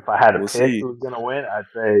if I had to We'll pick see. who's gonna win, I'd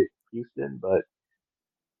say Houston. But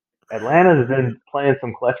Atlanta's been playing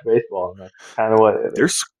some clutch baseball, and that's kind of what it They're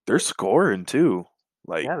is. s- they're scoring too.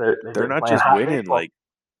 Like Yeah, they've they're been not playing just hot winning baseball. like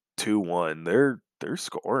 2-1. They're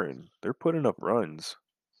scoring. They're putting up runs.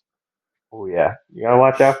 Oh yeah, you gotta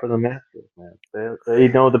watch out for the Masters, man. They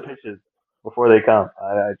know the pitches before they come.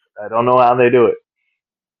 I don't know how they do it.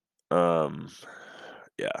 Um,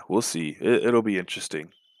 yeah, we'll see. It'll be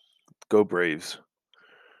interesting. Go Braves.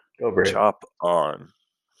 Go Braves. Chop on.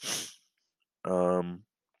 Um,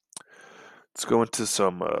 let's go into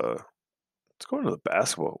some. Let's go into the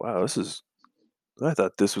basketball. Wow, this is. I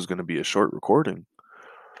thought this was going to be a short recording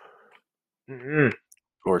Mm-hmm.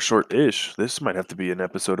 or short-ish. This might have to be an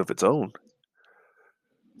episode of its own.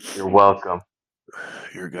 You're welcome,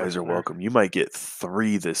 Your guys are listener. welcome. You might get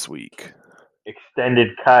 3 this week. Extended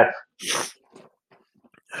cuts.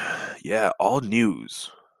 Yeah, all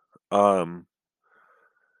news. Um,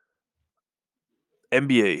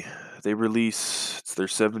 NBA. They release. It's their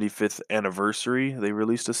 75th anniversary. They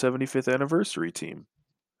released a 75th anniversary team.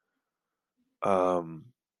 Um,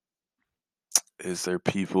 is there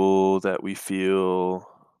people that we feel?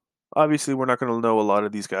 Obviously, we're not going to know a lot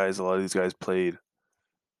of these guys. A lot of these guys played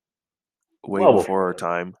way Well before our before.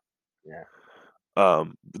 time. Yeah.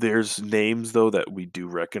 There's names though that we do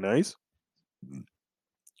recognize.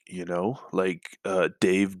 Like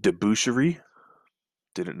Dave Debouchery.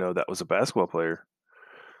 Didn't know that was a basketball player.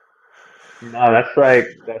 No, that's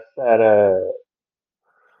that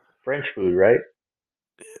French food, right?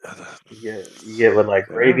 You get with like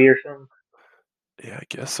Yeah, gravy or something. yeah, I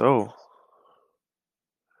guess so.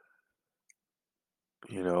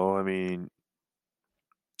 I mean,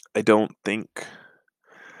 I don't think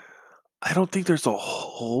I don't think there's a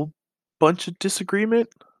whole bunch of disagreement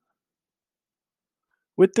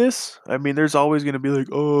with this. I mean, there's always going to be like,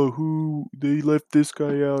 "Oh, who they left this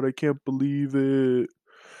guy out. I can't believe it."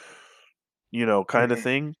 Kind of Mhm.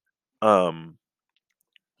 thing.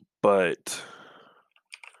 But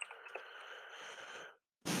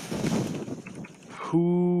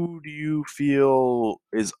who do you feel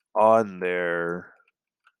is on there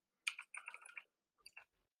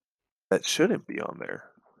that shouldn't be on there?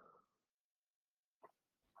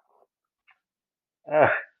 Uh,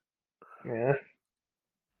 yeah,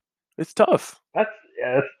 It's tough. that's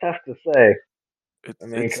yeah, it's tough to say. I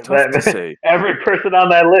mean, It's because tough to that say. every person on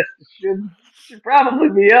that list should probably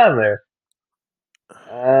be on there.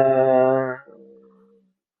 Uh,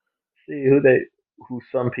 see who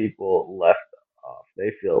some people left off.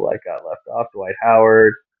 They feel like got left off. Dwight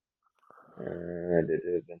Howard,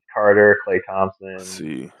 Vince Carter, Clay Let's Thompson,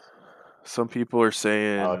 see. Some people are Alex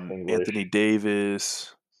saying English. Anthony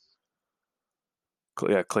Davis,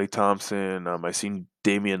 yeah, Clay Thompson. I seen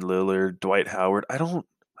Damian Lillard, Dwight Howard. I don't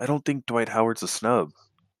think Dwight Howard's a snub.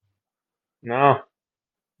 No,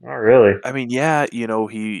 not really. I mean, yeah,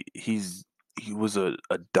 he was a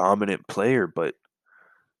dominant player, but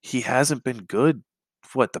he hasn't been good.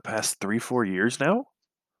 What, the past 3-4 years now?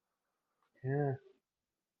 Yeah,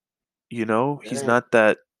 He's yeah, not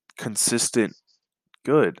that consistent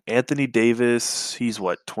good. Anthony Davis, he's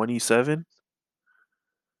what, 27,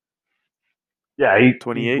 yeah. He's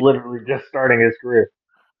 28. literally just starting his career.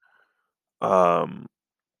 Um,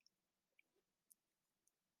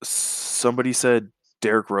 somebody said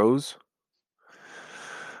Derrick Rose.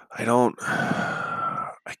 I don't.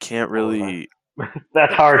 I can't Oh, really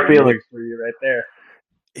that's hard agree with. feelings for you right there.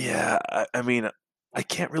 Yeah, I mean, I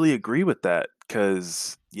can't really agree with that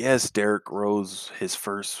because yes, Derrick Rose, his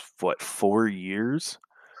first what 4 years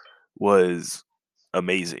was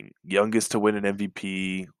amazing. Youngest to win an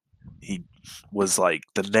MVP. He was like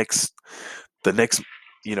the next,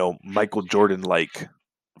 Michael Jordan like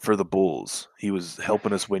for the Bulls. He was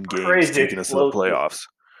helping us win games, Crazy taking us to the explosive. playoffs.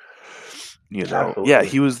 Yeah, Absolutely.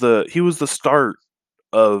 he was the start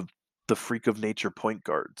of the freak of nature point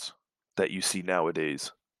guards that you see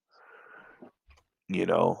nowadays.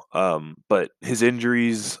 But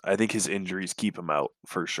I think his injuries keep him out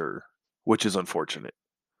for sure, which is unfortunate.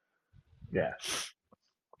 Yeah.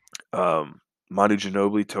 Um, Manu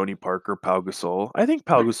Ginobili, Tony Parker, Pau Gasol. I think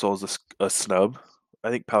Pau Gasol's a snub. I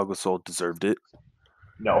think Pau Gasol deserved it.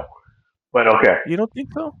 No. But okay. You don't think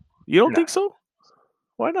so? You don't No. think so?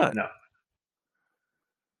 Why not? No.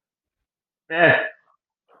 Eh.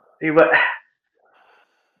 See, but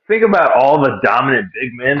think about all the dominant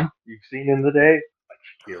big men you've seen in the day, like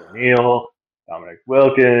Shaquille O'Neal, Dominic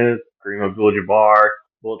Wilkins, Kareem Abdul-Jabbar,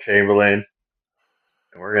 Will Chamberlain,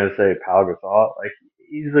 and we're gonna say Pau Gasol. Like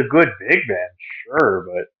he's a good big man, sure,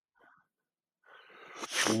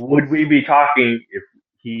 but would we be talking if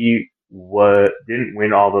he didn't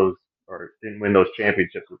win all those or didn't win those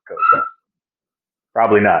championships with Coach?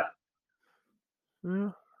 Probably not.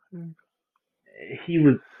 Yeah. Mm.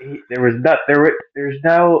 There was not there's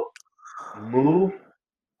no move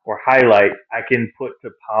or highlight I can put to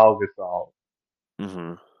Paul Gasol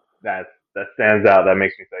Mhm. that stands out that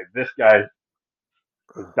makes me say this guy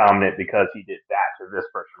was dominant because he did that to this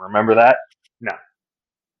person. Remember that? No.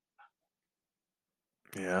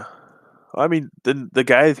 Yeah. I mean, the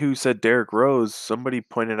guy who said Derrick Rose, somebody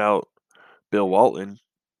pointed out Bill Walton,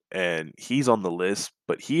 and he's on the list,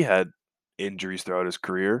 but he had injuries throughout his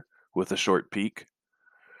career with a short peak.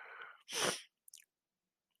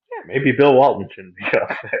 Yeah, maybe Bill Walton shouldn't be up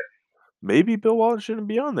there. Maybe Bill Walton shouldn't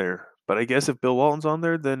be on there, but I guess if Bill Walton's on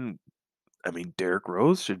there, then I mean Derrick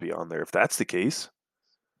Rose should be on there if that's the case.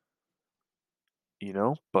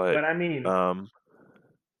 But But I mean, um,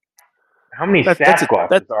 how many that that's a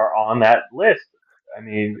Sasquatches are on that list? I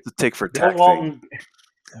mean, that's a tick for Bill tack thing. Walton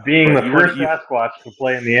being But the you want first you Sasquatch to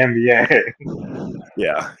play in the NBA.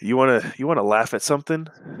 yeah, you want to laugh at something?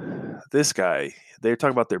 This guy, they're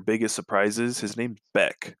talking about their biggest surprises. His name's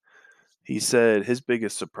Beck. He said his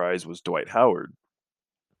biggest surprise was Dwight Howard,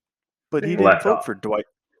 but he Being didn't left vote off. for Dwight.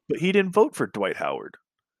 But he didn't vote for Dwight Howard.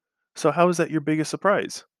 So how is that your biggest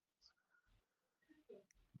surprise?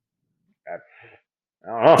 That's, I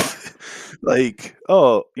don't know. Like,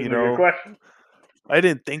 oh, It's a good question. I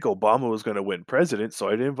didn't think Obama was going to win president, so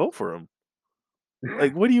I didn't vote for him.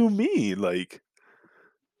 Like, what do you mean? Like,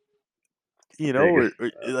 Biggest.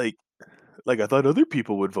 or like I thought other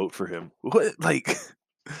people would vote for him. What? Like,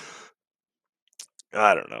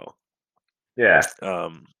 I don't know. Yeah.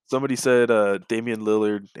 Somebody said Damian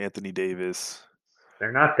Lillard, Anthony Davis.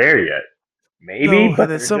 they're not there yet. No, Maybe, and but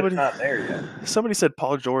then they're just somebody not there yet. somebody said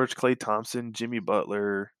Paul George, Clay Thompson, Jimmy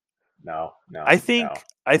Butler. No, no, I no. think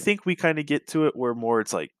I think we kind of get to it where more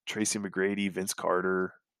it's like Tracy McGrady, Vince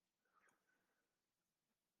Carter,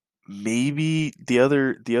 maybe the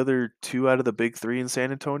other two out of the big three in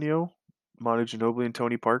San Antonio, Manu Ginobili and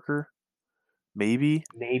Tony Parker. Maybe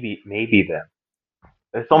Maybe them.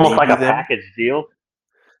 It's almost like maybe a them. package deal.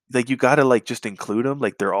 Like you gotta like just include them.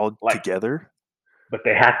 Like they're all Like, together. but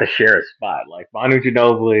they have to share a spot. Like Manu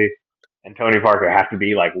Ginobili and Tony Parker have to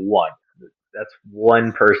be like one. That's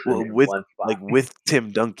one person Well, in with one spot. like with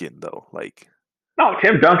Tim Duncan though. No,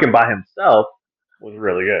 Tim Duncan by himself was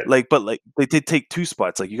really good. But like they did take two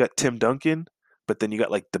spots. Like you got Tim Duncan, but then you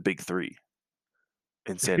got like the big three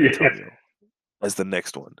in San Yeah, Antonio as the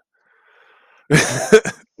next one. yeah.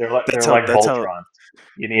 that's They're how like that's how Voltron.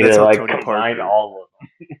 You need that's to how like Tony combine Parker. all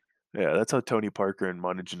of Yeah, that's how Tony Parker and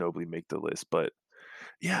Manu Ginobili make the list. But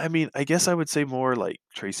yeah, I mean, I guess I would say more like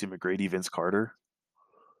Tracy McGrady, Vince Carter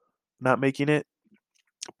not making it,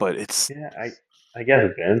 but them. Yeah, I guess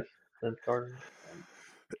Vince Carter. Um,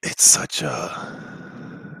 it's such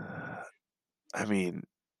a. I mean,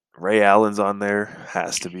 Ray Allen's on there,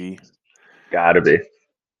 has to be. Gotta be.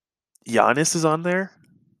 Giannis is on there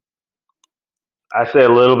I say a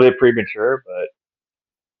little bit premature,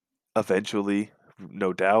 but eventually,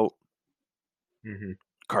 no doubt. hmm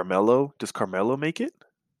Carmelo, does Carmelo make it?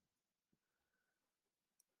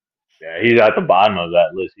 yeah, he's at the bottom of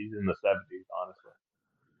that list. He's in the 70s, honestly.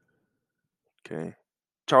 Okay.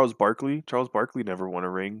 Charles Barkley never won a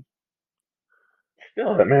ring.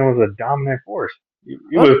 Still, that man was a dominant force. He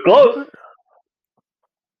Oh, was close.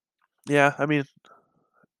 yeah. I mean,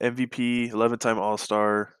 MVP, 11-time All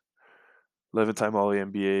Star, 11-time All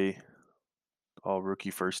NBA, All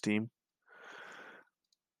Rookie First Team.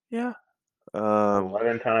 Yeah. Um.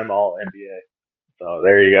 11-time All NBA. So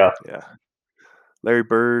there you go. Yeah. Larry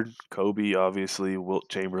Bird, Kobe, obviously, Wilt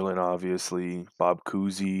Chamberlain, obviously, Bob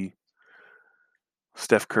Cousy,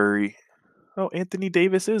 Steph Curry. Oh, Anthony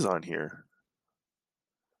Davis is on here.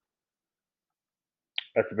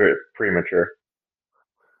 That's very premature.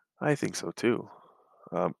 I think so too.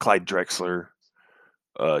 Clyde Drexler,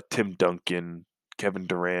 Tim Duncan, Kevin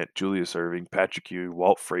Durant, Julius Erving, Patrick Ewing,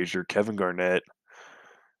 Walt Frazier, Kevin Garnett.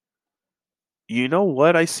 You know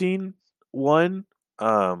what I seen? One,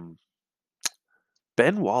 um,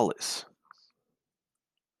 Ben Wallace.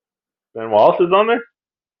 Ben Wallace is on there.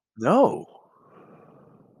 No.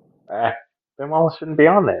 Eh, Ben Wallace shouldn't be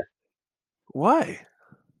on there. Why?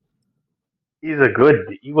 He was a good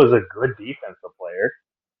defensive player.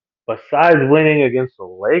 Besides winning against the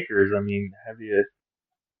Lakers, I mean, have you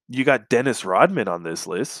You got Dennis Rodman on this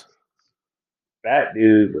list. that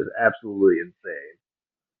dude was absolutely insane,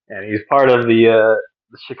 and he's part of the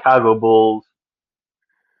Chicago Bulls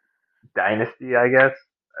dynasty, I guess.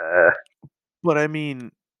 Uh, But I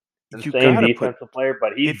mean, you Insane gotta put defensive player,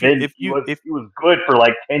 but if you if you if he was good for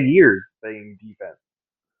like 10 years playing defense.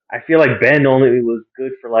 I feel like Ben only was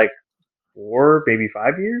good for like 4, maybe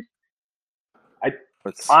 5 years. I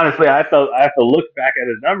let's honestly, I have to look back at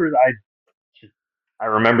his numbers. I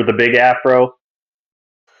remember the big afro,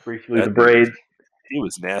 briefly the that dude braids. he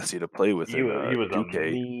was nasty to play with in He was a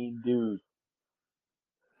 2K. mean dude.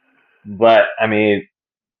 But I mean,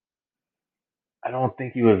 I don't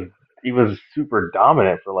think he was super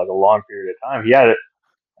dominant for like a long period of time. He had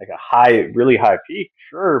like a really high peak,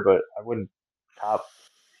 sure, but I wouldn't top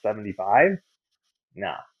 75.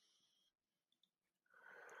 No,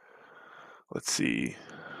 Let's see.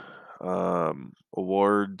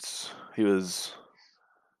 Awards. He was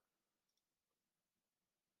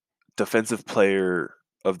defensive player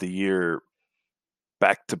of the year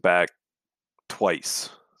back to back twice.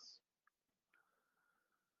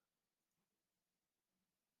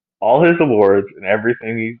 all his awards and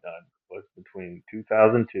everything he's done was between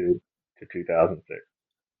 2002 to 2006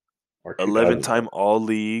 or 11-time 2007. All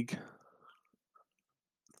League,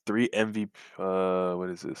 3 MVP. What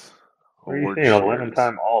is this? What are you Award saying? 11 shares.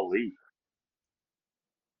 time All League.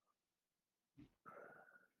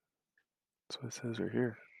 That's what it says right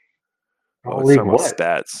here. Oh, All it's League talking about what?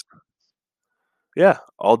 stats. Yeah,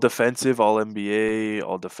 all defensive, all NBA,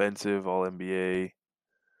 all defensive, all NBA.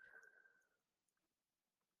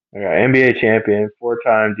 I got NBA champion,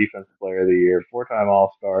 4-time Defensive Player of the Year, 4-time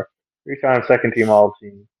All Star, 3-time Second Team All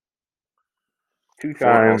Team, 4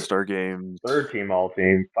 2-time All-Star games. Third Team All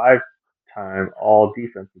Team, 5-time All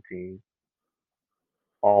Defensive Team,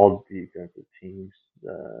 All Defensive Teams,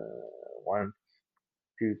 one,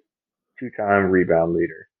 two, 2-time Rebound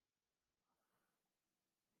Leader.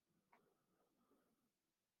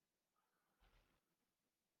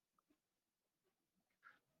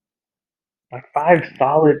 like I mean,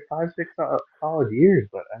 five, six solid years.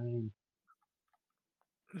 But I mean,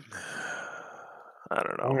 I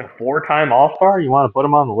don't know. only a four-time All Star. You want to put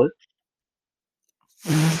him on the list?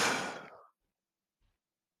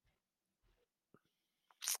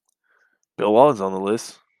 Bill Walton's on the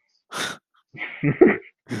list.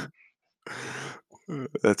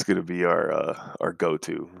 That's gonna be our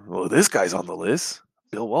go-to. Well, this guy's on the list.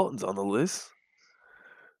 Bill Walton's on the list.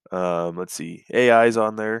 Let's see. AI's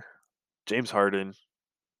on there. James Harden.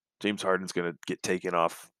 James Harden's gonna get taken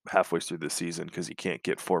off halfway through the season because he can't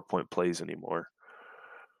get 4-point plays anymore.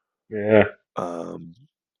 Yeah. Um,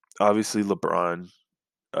 obviously LeBron,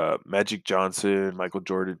 Magic Johnson, Michael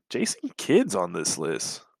Jordan, Jason Kidd's on this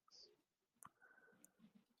list.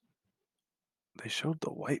 They showed the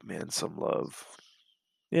white man some love.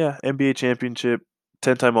 Yeah, NBA championship,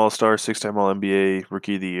 10-time All Star, 6-time All NBA,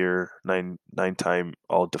 Rookie of the Year, nine-time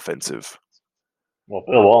All Defensive. Well,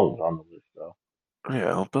 Bill Walton's on the list though.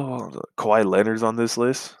 Yeah, Kawhi Leonard's on this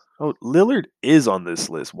list. Oh, Lillard is on this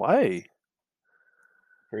list. Why?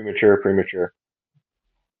 Premature, premature.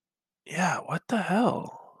 Yeah, what the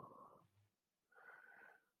hell?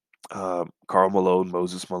 Carl Malone,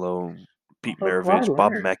 Moses Malone, Pete Although Kawhi Maravich,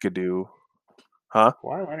 Bob Leonard, McAdoo. Huh?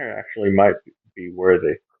 Kawhi Leonard actually might be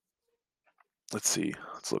worthy. Let's see.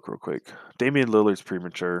 Let's look real quick. Damian Lillard's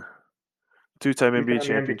premature. Two-time NBA Two-time NBA.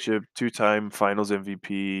 championship, two-time Finals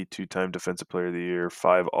MVP, two-time Defensive Player of the Year,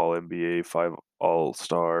 5 All NBA, 5 All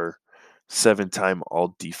Star, 7-time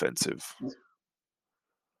All Defensive.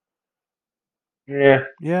 Yeah.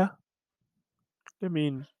 Yeah, I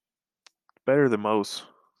mean, better than most.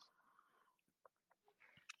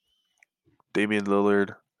 Damian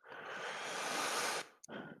Lillard,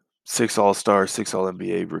 6 All Star, 6 All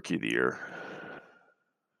NBA, Rookie of the Year.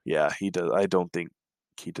 Yeah, he does. I don't think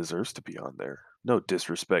he deserves to be on there. No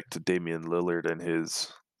disrespect to Damian Lillard and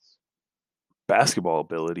his basketball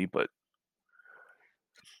ability, but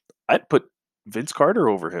I'd put Vince Carter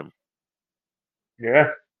over him Yeah.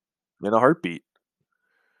 in a heartbeat.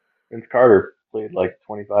 Vince Carter played like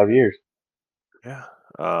 25 years. Yeah.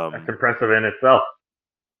 That's Um, impressive in itself.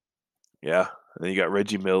 yeah. And then you got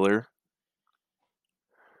Reggie Miller,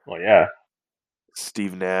 Well, yeah.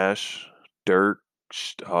 Steve Nash, Dirk,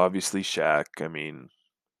 obviously Shaq. I mean,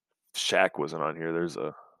 Shaq wasn't on here. There's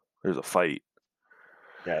a fight.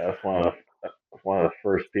 Yeah, that's one of the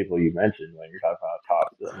first people you mentioned when you're talking about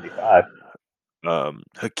top 75.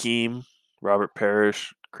 Hakeem, Robert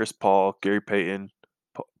Parrish, Chris Paul, Gary Payton,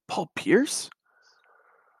 Paul Pierce.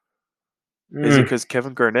 Is it Mm, because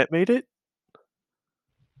Kevin Garnett made it?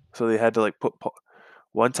 So they had to like put Paul,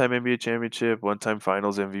 one-time NBA championship, one-time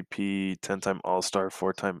Finals MVP, 10-time All Star,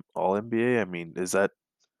 four-time All NBA. I mean, is that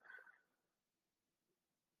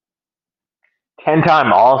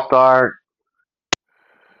 10-time All Star.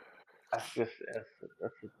 That's a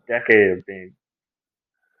decade of being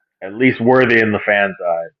at least worthy in the fan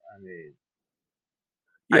side. I mean,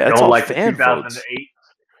 I yeah? It's don't all like the fan votes. 2008.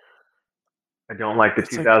 I don't like the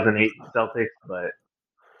It's like, 2008 Celtics, but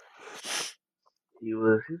he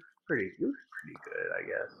was pretty good, I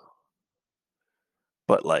guess.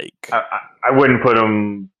 but like, I wouldn't put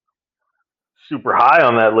him super high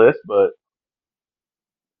on that list, but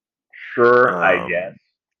sure, I guess.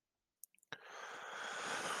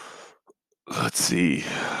 um, let's see.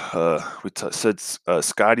 Said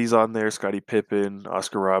Scotty's on there. Scottie Pippen,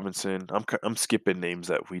 Oscar Robinson. I'm skipping names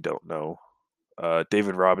that we don't know.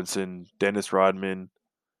 David Robinson, Dennis Rodman,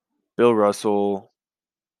 Bill Russell,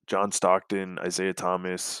 John Stockton, Isaiah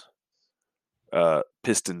Thomas,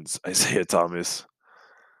 Pistons, Isaiah Thomas,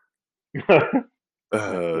 uh,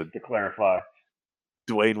 Just to clarify,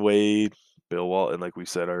 Dwayne Wade, Bill Walton, like we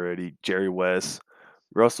said already, Jerry West,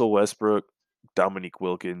 Russell Westbrook, Dominique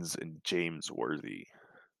Wilkins, and James Worthy.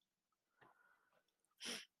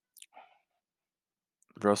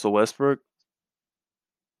 Russell Westbrook,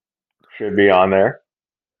 should be on there.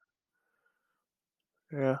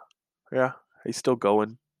 yeah, yeah, he's still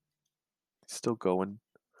going. He's still going.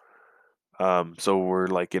 So we're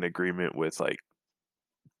like in agreement with like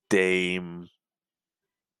Dame.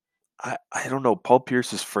 I don't know. Paul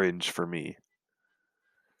Pierce is fringe for me.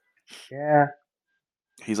 Yeah,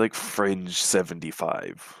 He's like fringe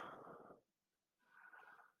 75.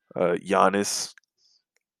 Giannis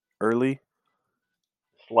early.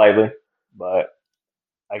 slightly, but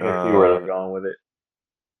I can see where they're Uh, going with it.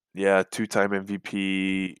 yeah, two-time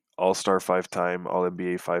MVP, All Star 5-time, All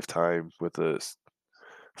NBA 5-time with a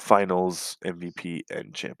Finals MVP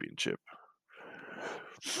and championship.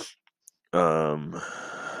 Um,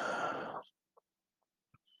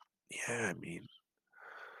 yeah, I mean,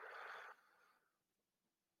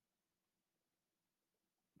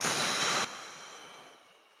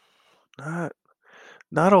 not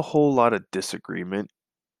not a whole lot of disagreement.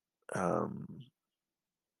 Um,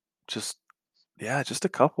 just yeah, just a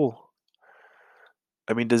couple.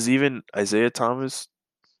 I mean, does even Isaiah Thomas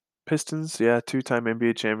Pistons? Yeah, two-time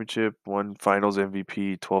NBA championship, one Finals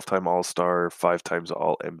MVP, 12-time All-Star, five times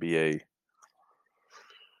All NBA.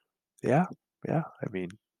 Yeah, yeah. I mean,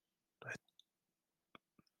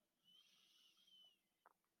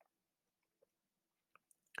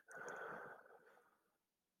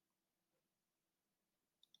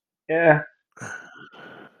 Yeah,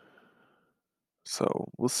 so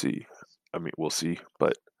we'll see. I mean, we'll see.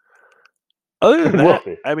 But other than we'll that,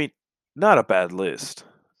 see. I mean, not a bad list.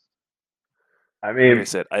 I Like I mean,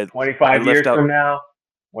 said, I 25 left years out. from now,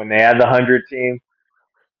 when they add the 100 team,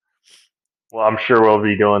 well, I'm sure we'll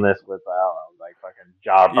be doing this with, I don't know, like fucking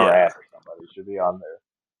John Yeah. Morant or somebody should be on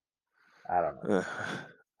there. I don't know.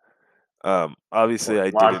 Uh, obviously, Or I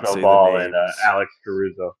didn't Lonzo say the Ball and names. Alex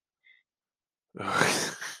Caruso.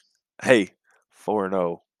 Hey,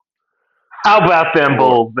 4-0. How about them Four.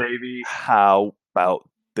 Bulls, baby? How about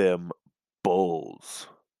them Bulls?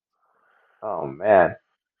 Oh, man.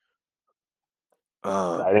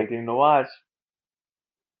 Um, Exciting team to watch.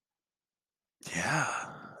 yeah,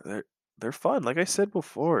 they're fun. Like I said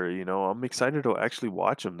before, I'm excited to actually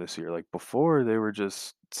watch them this year. Like before, they were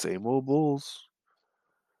just same old Bulls,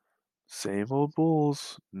 same old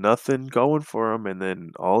Bulls, nothing going for them. And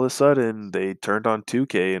then all of a sudden, they turned on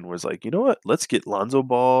 2K and was like, you know what? Let's get Lonzo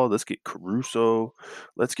Ball, let's get Caruso,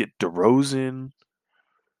 let's get DeRozan.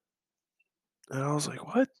 And I was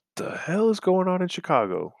like, what the hell is going on in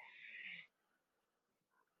Chicago?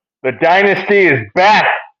 The dynasty is back.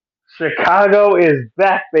 Chicago is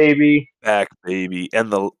back, baby. Back, baby.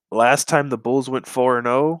 And the last time the Bulls went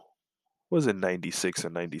 4-0 was in 96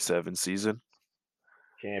 and 97 season.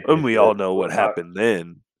 And we all Championship. know what happened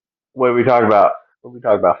then. What are we talking about? What are we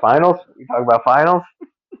talking about? Finals? We talking about finals?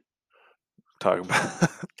 Talking about.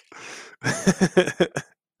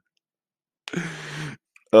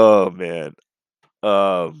 Oh man.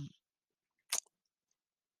 Um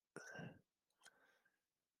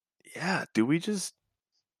yeah, do we just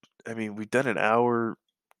I mean, we've done an hour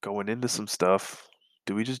going into some stuff.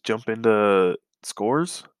 Do we just jump into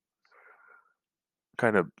scores?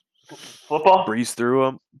 Kind of Football? breeze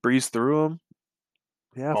through them.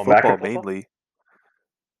 Yeah, Going back to football football? mainly.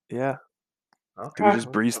 Yeah. Do we Okay,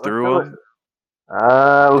 just breeze let's through do it. them?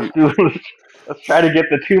 Let's Do do. Let's try to get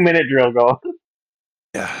the 2 minute drill going.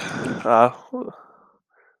 yeah. We'll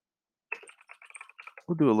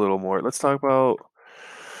do a little more. Let's talk about.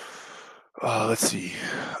 Let's see.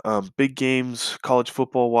 Big games, college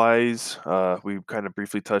football wise. We kind of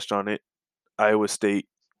briefly touched on it. Iowa State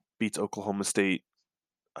beats Oklahoma State.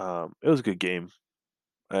 It was a good game.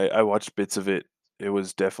 I watched bits of it. It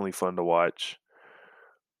was definitely fun to watch.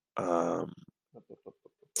 Um,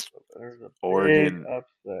 There's a big Oregon,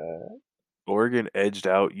 upset. Oregon edged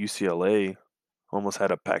out UCLA. Almost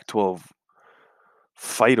had a Pac-12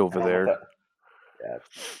 fight over Almost, there. yeah,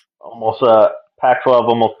 almost Pac-12,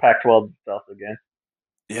 almost Pac-12 stuff again.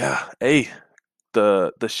 Yeah. Hey,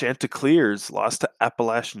 the Chanticleers lost to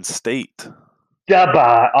Appalachian State.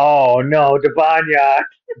 Oh no, Dabanya,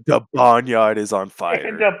 The Barnyard is on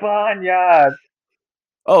fire. Dabanya.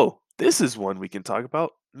 Oh, this is one we can talk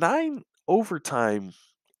about. 9 overtime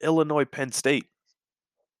Illinois Penn State.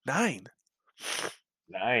 9.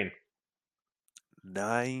 9.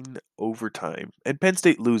 9 overtime. And Penn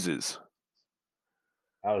State loses.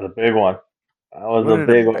 That was a big one. That was What a an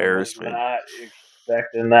big one. Was embarrassment. not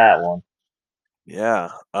expecting that one. Yeah.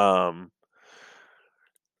 Our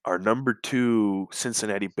number 2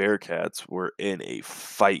 Cincinnati Bearcats were in a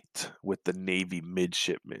fight with the Navy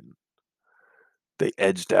midshipmen. They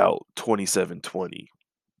edged out 27-20.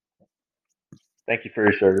 Thank you for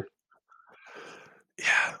your service.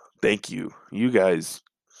 Yeah. Thank you. You guys,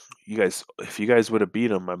 if you guys would have beat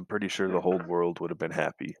them, I'm pretty sure the whole world would have been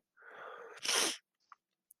happy.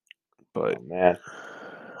 But, Oh man,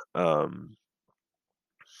 um,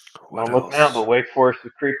 what don't look now, but else? Wake Forest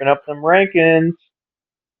is creeping up them rankings.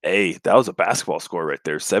 Hey, that was a basketball score right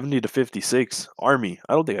there, 70-56. Army.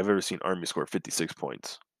 I don't think I've ever seen Army score 56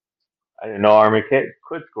 points. I didn't know Army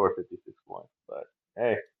could score 56 points, but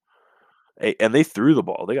hey, Hey, and they threw the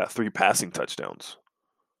ball. They got 3 passing touchdowns.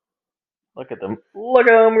 look at them! Look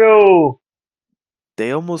at them go!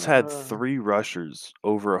 They almost had Uh, 3 rushers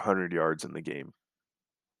over 100 yards in the game.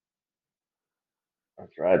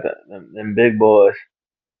 that's right, them big boys.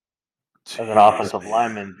 That's an Jeez, offensive man.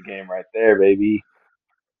 lineman's game right there, baby.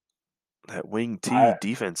 That wing T I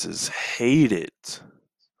defenses hate it.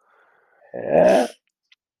 yeah,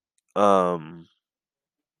 Um,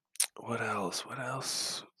 what else? What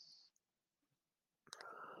else?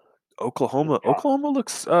 Just chalk. Oklahoma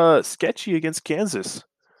looks sketchy against Kansas.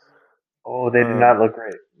 Oh, they did not Um, look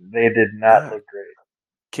great. They did not yeah, look great.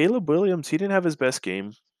 Caleb Williams, he didn't have his best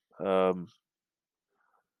game. Um,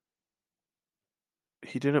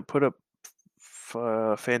 he didn't put up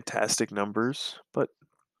fantastic numbers, but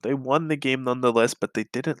they won the game nonetheless. But they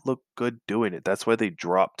didn't look good doing it. That's why they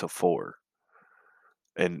dropped to 4,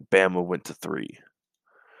 and Bama went to 3.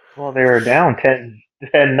 Well, they were down 10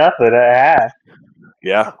 nothing at half.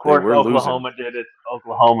 Yeah, Of they course, were losing. Oklahoma did its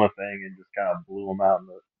Oklahoma thing and just kind of blew them out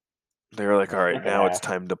They were like, in "All the right, second now it's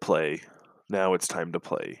half. time to play. Now it's time to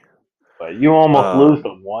play." But you almost lose to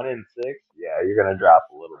Um, 1-6. Yeah, you're gonna drop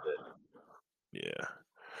a little bit. yeah.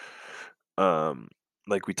 Um,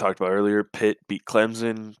 like we talked about earlier, Pitt beat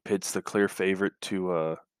Clemson. Pitt's the clear favorite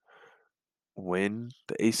to win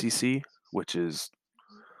the ACC, which is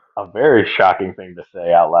A very shocking thing to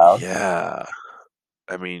say out loud. yeah.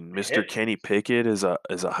 I mean, Mr. Pitt. Kenny Pickett is a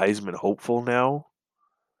Heisman hopeful now.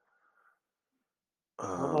 We're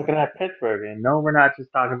Um, looking at Pittsburgh, and no, we're not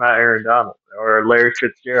just talking about Aaron Donald or Larry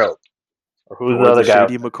Fitzgerald or who's the or the other guy,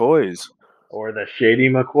 Shady McCoys, or the Shady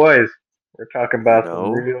McCoys. We're talking you about some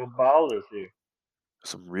know, real ballers here.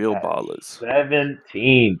 some real At ballers.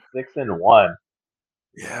 17, 6-1.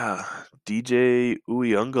 Yeah, DJ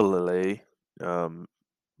Uyunglele, um,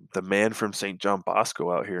 the man from St. John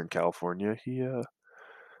Bosco out here in California, he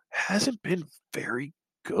hasn't been very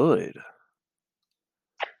good.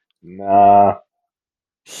 Nah,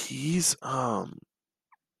 He's kind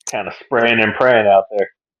of spraying and praying out there.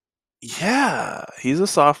 yeah, he's a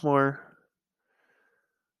sophomore.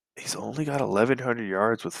 He's only got 1,100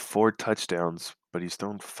 yards with 4 touchdowns, but he's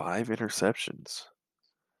thrown 5 interceptions.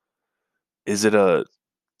 Is it a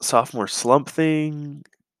sophomore slump thing?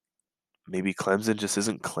 Maybe Clemson just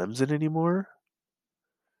isn't Clemson anymore?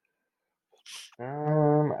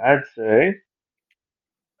 I'd say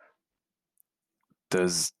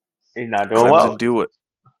Does he's not doing Clemson well. do what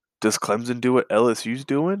does Clemson do what LSU's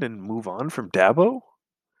doing and move on from Dabo?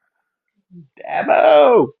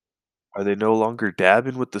 Dabo. Are they no longer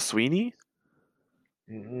dabbing with the Sweeney?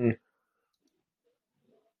 Mm-mm.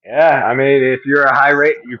 Yeah, I mean, if you're a high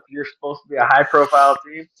rate, if you're supposed to be a high profile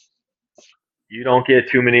team, you don't get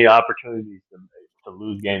too many opportunities to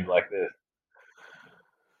lose games like this.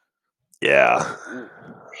 Yeah. So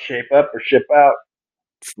shape up or ship out.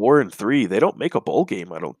 4-3. They don't make a bowl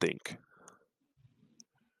game, I don't think.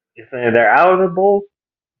 You're saying they're out of the bowl?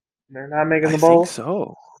 They're not making I the think bowl?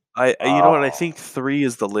 so. You know what? I Oh, think 3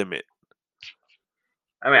 is the limit.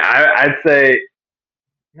 I mean, I'd say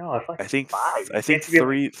no. It's like five. I think Can't you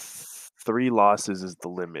be like? three losses is the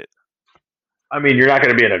limit. I mean, you're not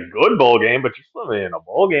going to be in a good bowl game, but you're still in a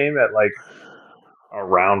bowl game at like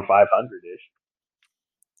around 500 ish.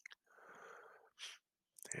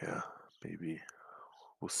 Yeah, maybe.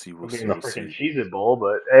 We'll see, we'll You'll be see, in the we'll freaking see. Cheez It Bowl,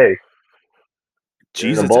 but hey,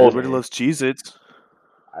 you're in a Cheez-Its, bowl everybody game. loves Cheez-Its.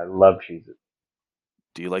 I love Cheez It.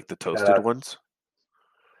 Do you like the Shout toasted out. ones?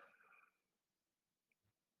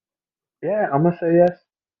 Yeah, I'm going to say yes.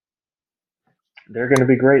 They're going to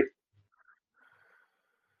be great.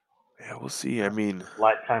 Yeah, we'll see. I A mean,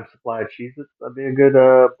 lifetime supply of Cheez Its. That'd be a good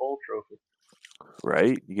bowl trophy.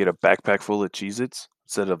 right? You get a backpack full of Cheez-Its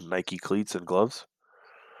instead of Nike cleats and gloves.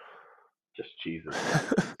 Just Cheez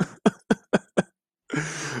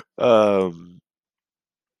Its. um,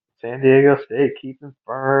 San Diego State keeping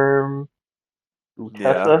firm.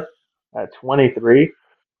 yeah. Utesa at 23.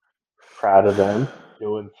 Proud of them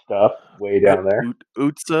doing stuff way At down there.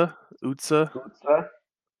 Utsa Utsa.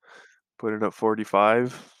 putting up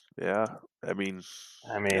 45. Yeah. I mean,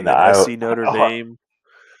 I and mean, then SC Notre Dame.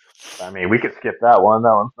 I mean, we could skip that one.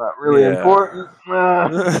 That one's not really Yeah. important.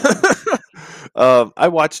 I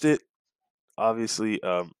watched it. Obviously,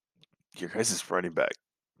 your guys' running back,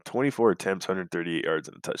 24 attempts, 138 yards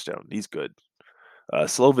and a touchdown. He's good.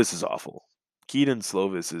 Slovis is awful. Keaton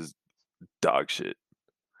Slovis is dog shit.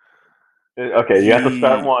 Okay, you have to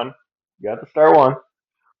start He one. You have to start one.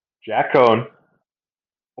 Jack Cohn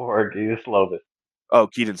or Gita Slovis.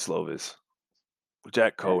 Keaton Slovis.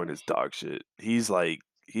 Jack Eh, Cohen is dog shit. He's like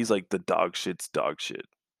the dog shit's dog shit.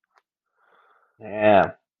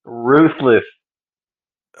 Yeah, ruthless.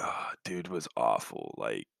 Dude was awful.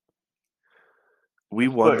 Like we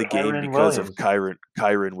Just won put the game Kyron because of Williams.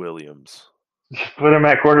 Kyron Williams. Just put him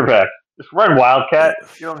at quarterback. Just run Wildcat.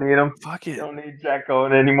 It, You don't need him. fuck You it. don't need Jack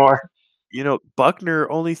Cohen anymore. Buckner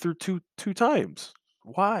only threw two times.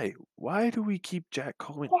 Why? Why do we keep Jack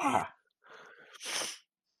Cohen in? Wow.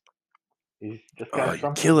 He's just Oh, got you're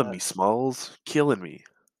something killing that. me, Smalls. Killing me.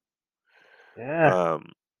 Yeah.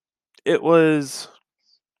 Um, it was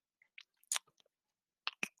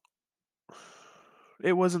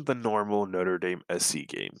it wasn't the normal Notre Dame SC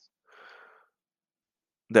game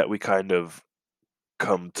that we kind of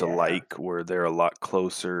come to Yeah, like, where they're a lot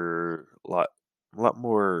closer, lot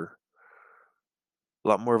more a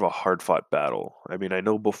lot more of a hard fought battle. I mean, I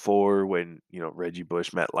know before when, Reggie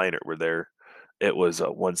Bush, Matt Leinart were there, it was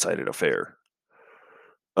a one sided affair.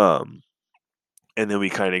 Um, and then we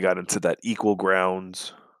kind of got into that equal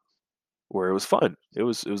grounds where it was fun. It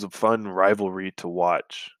was a fun rivalry to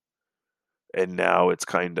watch. And now it's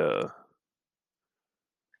kind of,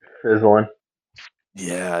 fizzling.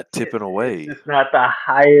 yeah, tipping It's away. just not the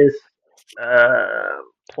highest uh,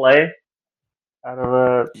 play out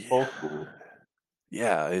of Yeah, both schools.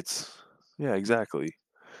 yeah, yeah, exactly.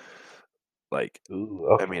 Like,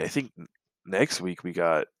 Ooh, I mean, I okay. think next week we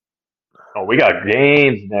got Oh, we got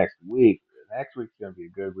games next week. Next week's gonna be a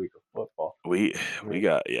good week of football. we I we mean,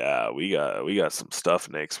 got yeah we got some stuff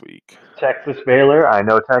next week. Texas Baylor. I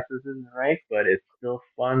know Texas isn't ranked, but it's still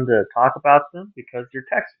fun to talk about them because you're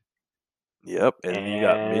Texas. Yep, and then you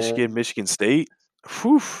got Michigan, And Michigan State.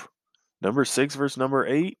 Whew, number 6 versus number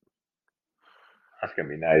 8. that's gonna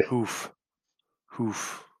be nice. Hoof,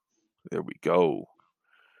 hoof. There we go.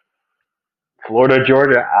 Florida,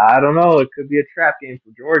 Georgia. I don't know. It could be a trap game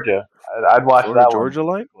for Georgia. I'd watch Florida that one Georgia much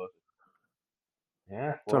line. closer.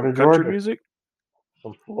 Yeah, Talking Florida, country Georgia. music.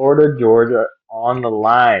 Some Florida, Georgia on the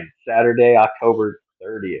line. Saturday, October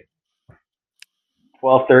 30th,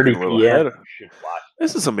 Getting 12:30 a little p.m. ahead. You should watch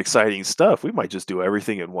This is some exciting stuff. We might just do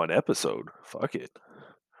everything in one episode. Fuck it.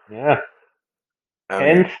 that. Yeah. I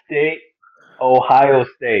Penn mean, State, Ohio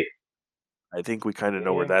State. I think we kind of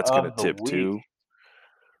know where Game that's going to of the tip week. to.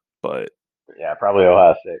 But Yeah, probably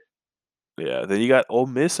Ohio State. yeah, then you got Ole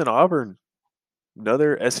Miss and Auburn.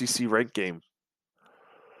 Another SEC ranked game.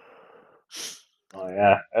 Oh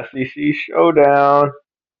yeah, SEC showdown.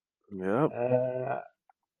 Yep. Uh,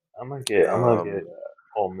 I'm gonna get Um,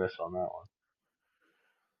 Ole Miss on that one.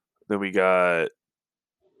 then we got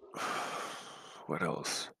what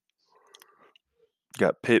else?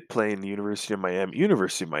 Got Pitt playing the University of Miami.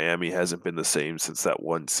 University of Miami hasn't been the same since that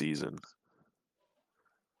one season.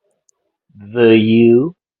 The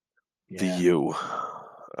U. The Yeah. U.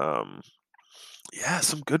 Um, yeah,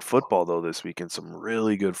 some good football though this weekend. Some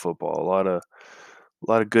really good football. A lot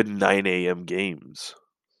of good 9 a.m. games.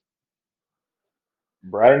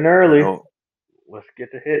 Bright and I early. know, Let's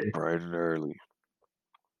get to hitting. bright and early.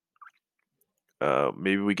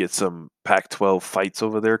 Maybe we get some Pac-12 fights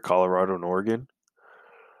over there, Colorado and Oregon.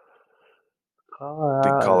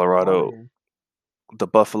 Think Colorado and Colorado, Oregon. the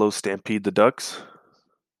Buffalo stampede the Ducks.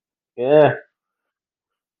 Yeah.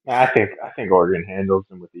 I think Oregon handles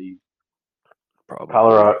them with ease. Probably.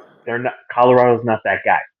 Colorado. They're not. Colorado's not that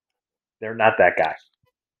guy. They're not that guy.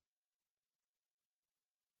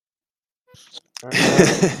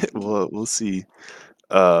 Well, we'll see.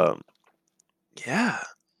 Um, yeah,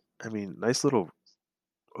 I mean, nice little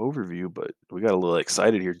overview, but we got a little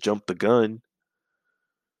excited here. Jump the gun.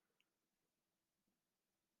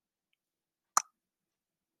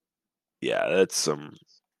 Yeah, that's some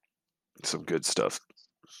good stuff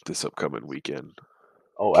this upcoming weekend.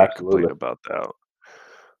 Oh, Can't absolutely. complain about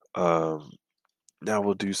that. Um, now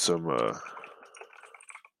we'll do Some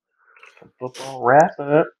football wrap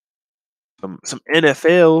up some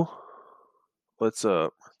NFL. Let's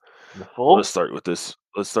in the let's full. start with this.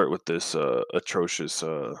 Let's start with this atrocious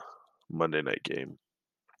Monday night game.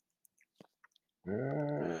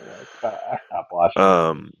 I stopped watching the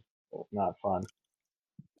game. Um, It's not fun.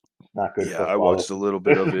 It's not good yeah, I football. watched This a is little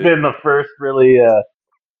bit this of has it. been the first really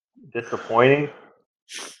disappointing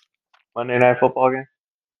Monday night football game.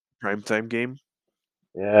 Primetime game.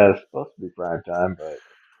 Yeah, it's supposed to be prime time, but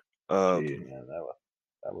geez, Um, man, that was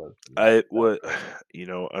not I that was what bad.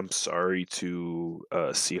 I'm sorry to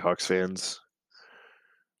Seahawks fans,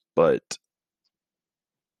 but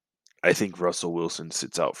I think Russell Wilson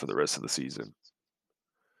sits out for the rest of the season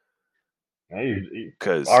Yeah, he's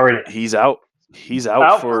because already he's out. He's out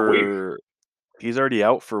out for weeks. for. He's already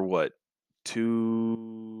out for what?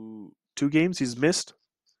 Two games he's missed.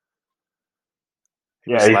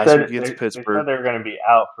 He Yeah, missed he last week said against they said Pittsburgh, they were going to be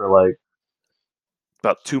out for like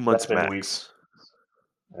about 2 months 7 weeks.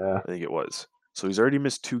 max. Yeah, I think it was. So he's already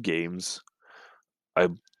missed 2 games. I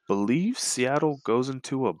believe Seattle goes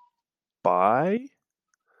into a bye,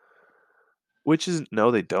 which is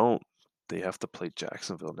no, they don't. They have to play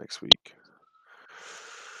Jacksonville next week.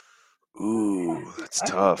 Ooh, that's I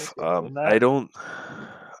think they tough. could win I that. don't,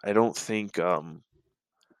 think,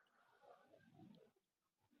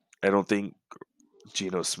 I don't think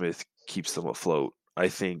Geno Smith keeps them afloat. I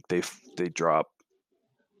think they drop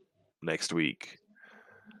next week.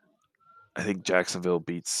 I think Jacksonville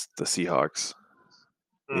beats the Seahawks.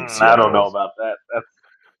 in I don't know Seattle. about that. That's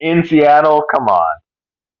in Seattle. Come on,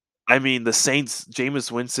 I mean, the Saints,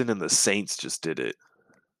 Jameis Winston and the Saints just did it.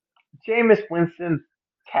 Jameis Winston,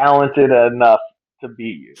 talented enough to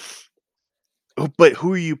beat you. But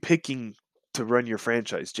who are you picking to run your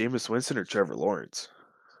franchise, Jameis Winston or Trevor Lawrence?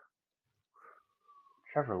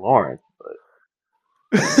 Trevor Lawrence, but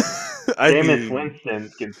I Jameis mean,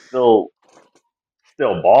 Winston can still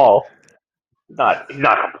ball. He's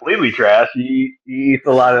not completely trash. He eats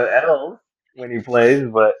a lot of L's when he plays,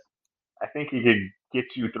 but I think he could get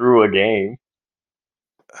you through a game.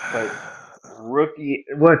 But rookie,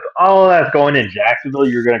 with all that's going in Jacksonville,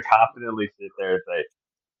 you're going to confidently sit there and say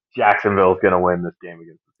Jacksonville's going to win this game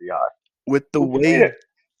against the Seahawks. with the Who can beat way it?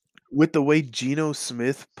 with the way Geno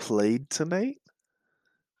Smith played tonight.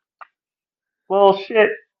 Well, shit.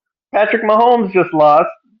 Patrick Mahomes just lost,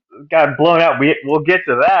 got blown out. We'll get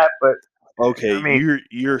to that, but Okay, I mean,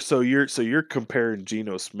 you're comparing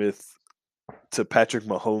Geno Smith to Patrick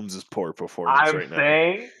Mahomes' poor performance I'm right now.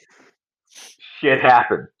 saying shit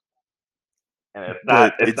happens, and it's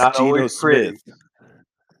not But it's it's not always Geno pretty. Smith.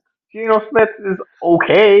 Geno Smith is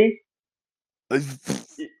okay.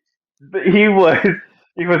 He was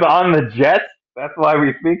he was on the Jets. That's why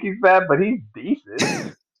we think he's bad, but he's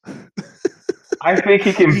decent. I think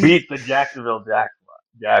he can he beat the Jacksonville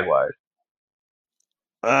Jaguars.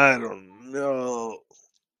 I don't know.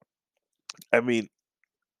 I mean,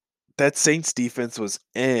 that Saints defense was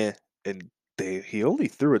and he only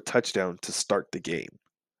threw a touchdown to start the game.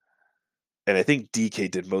 And I think DK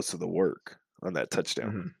did most of the work on that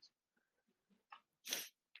touchdown. Mm-hmm.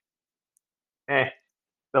 Eh,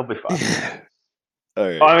 they'll be fine. All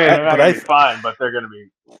Well, right. I mean, they're not But going to be fine, but they're going to be.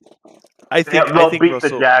 I They'll think beat the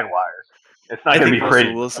Russell Jaguars. It's not I going to think be pretty,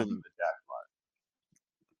 Russell but they'll beat Wilson the Jaguars.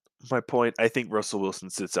 my point, I think Russell Wilson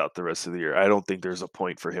sits out the rest of the year. I don't think there's a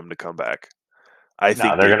point for him to come back. I No,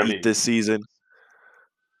 think they're they going to eat be. this season.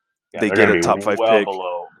 Yeah, They they're get going a to be top 5 well pick.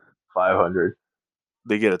 below 500.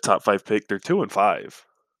 They get a top 5 pick. They're 2-5.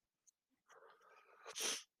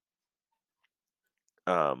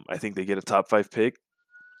 I think they get a top 5 pick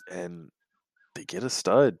and they get a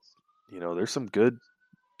stud. There's some good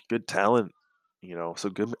talent,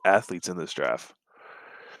 some good athletes in this draft.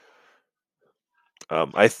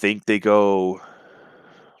 I think they go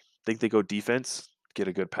defense, get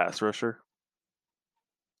a good pass rusher,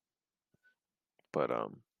 but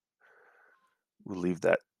we'll leave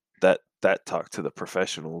that talk to the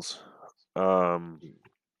professionals. Um,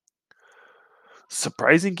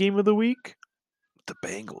 Surprising game of the week, the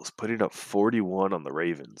Bengals putting up 41 on the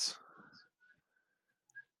Ravens.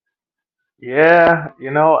 Yeah,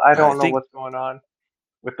 I I don't know think what's going on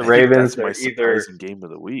with the I think Ravens. that's my surprising game of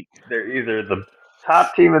the week. They're either the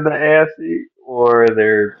top team in the AFC or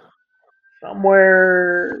they're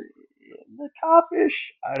somewhere in the top-ish.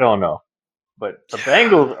 I don't know. But the Yeah.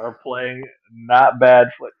 Bengals are playing not bad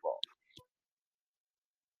football.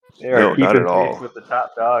 They are No, not keeping at pace all. with the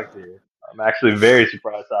top dogs here. I'm actually very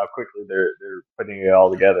surprised how quickly they're putting it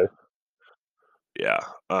all together. Yeah.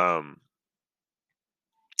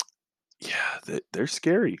 Yeah, they're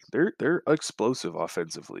scary. They're explosive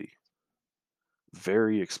offensively.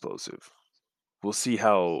 Very explosive. We'll see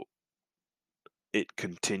how it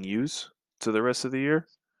continues to the rest of the year.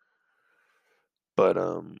 But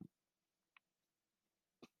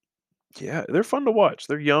yeah, they're fun to watch.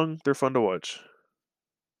 They're young, they're fun to watch.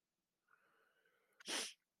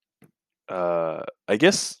 I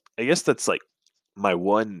guess that's like my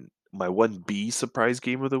one B surprise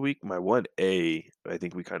game of the week. My one A, I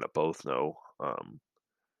think we kind of both know.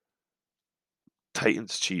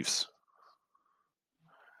 Titans Chiefs.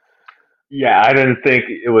 Yeah, I didn't think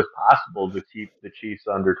it was possible to keep the Chiefs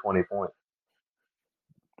under 20 points.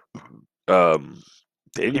 Um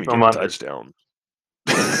they To didn't keep even get them a under touchdown.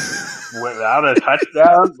 without a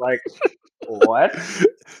touchdown, like what?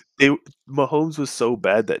 they Mahomes was so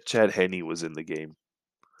bad that Chad Henne was in the game.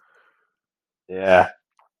 Yeah,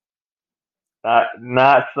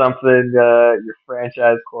 not something your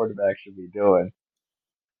franchise quarterback should be doing.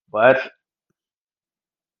 But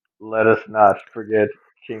let us not forget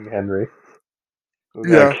King Henry, who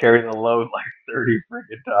got to Yeah. carry the load like 30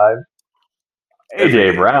 freaking times. Every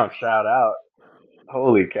AJ game. Brown, shout out.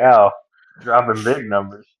 Holy cow. Dropping big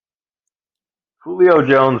numbers. Julio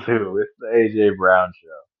Jones, who? It's the AJ Brown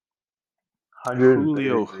show.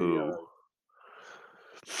 Julio 133 who? yards.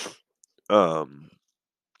 Um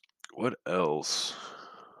what else?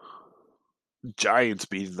 Giants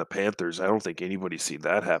beating the Panthers. I don't think anybody's seen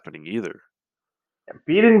that happening either. And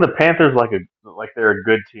beating the Panthers like they're a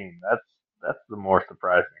good team. That's the more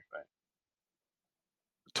surprising thing.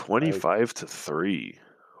 Like 25-3.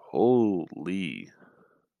 Holy.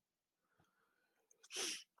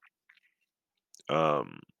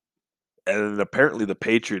 Um, and apparently the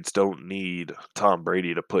Patriots don't need Tom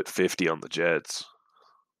Brady to put 50 on the Jets.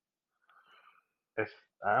 It's,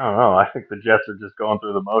 I don't know. I think the Jets are just going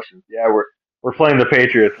through the motions. Yeah, we're playing the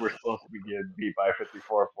Patriots. We're supposed to be getting beat by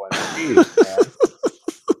 54 points. Jeez, man.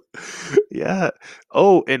 Yeah.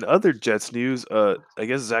 Oh, in other Jets news, I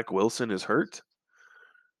guess Zach Wilson is hurt.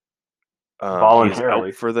 He is out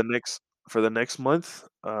Voluntarily. for the next month.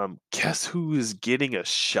 Guess who is getting a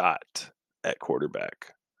shot at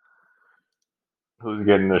quarterback? Who's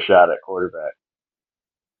getting the shot at quarterback?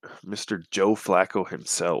 Mr. Joe Flacco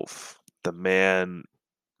himself, the man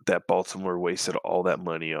that Baltimore wasted all that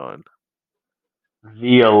money on.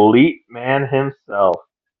 The elite man himself.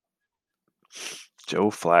 Joe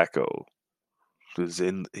Flacco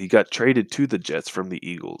he got traded to the Jets from the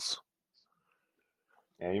Eagles.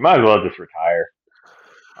 Yeah, you might as well just retire.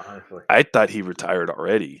 Honestly, I thought he retired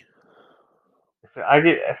already.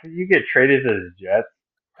 if you get traded to the Jets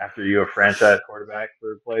after you a franchise quarterback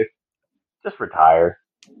for a place, just retire.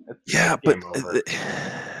 Yeah, It's but game over.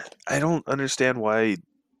 I don't understand why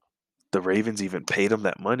the Ravens even paid him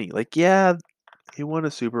that money. Like, yeah, he won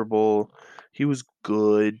a Super Bowl. He was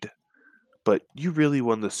good, but you really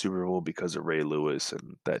won the Super Bowl because of Ray Lewis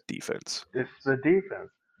and that defense. It's the defense.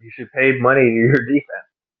 You should pay money to your defense.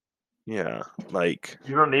 Yeah, like,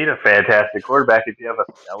 You don't need a fantastic quarterback if you have a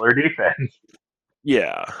stellar defense.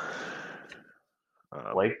 yeah.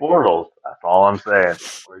 Um, Blake Bortles. That's all I'm saying.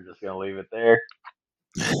 We're just gonna leave it there.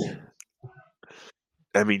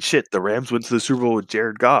 I mean, shit, the Rams went to the Super Bowl with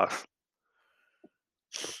Jared Goff.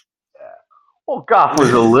 Yeah. Well, Goff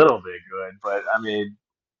was a little bit good, but I mean,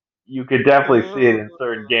 you could definitely see it in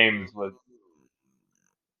certain games. With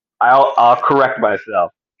I'll correct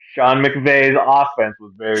myself. Sean McVay's offense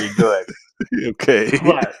was very good, Okay.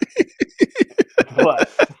 but but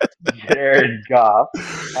Jared Goff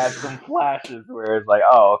had some flashes where it's like,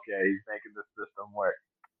 oh, okay, he's making the system work.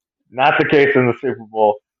 Not the case in the Super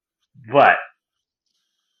Bowl, but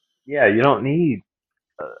yeah, you don't need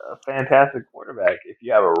a fantastic quarterback if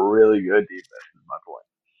you have a really good defense. Is my point.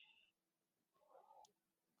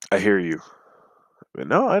 I hear you.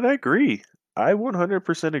 No, and I agree. I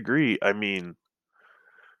 100% agree. I mean,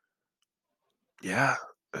 yeah,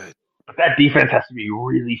 uh, But that defense has to be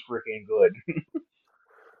really freaking good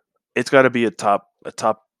it's got to be a top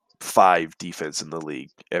 5 defense in the league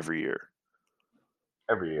every year.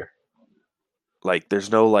 every year. Like, there's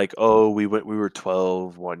no like, oh, we were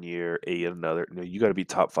 12 one year, 8 another. No, you got to be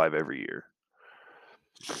top 5 every year.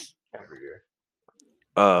 Every year.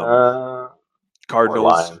 Um, Uh, or Cardinals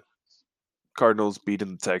Lions. Cardinals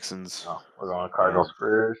beating the Texans. Oh, we're going Cardinals Um,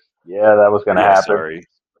 first. Yeah, that was gonna yeah, happen. sorry.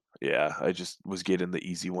 Yeah, I just was getting the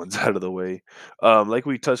easy ones out of the way. Like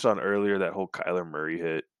we touched on earlier, that whole Kyler Murray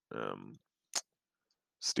hit,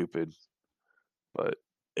 stupid, but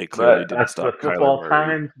it clearly But didn't that's the stop Kyler football Murray.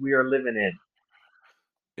 times we are living in.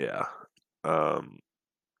 Yeah. Um,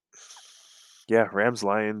 yeah, Rams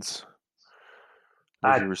Lions,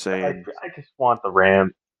 like I you were I, saying. I just want the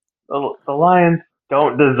Rams. The Lions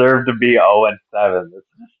don't deserve to be 0-7. It's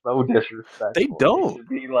just so They disrespectful. They don't. should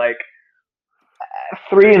be like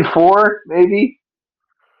 3-4, maybe.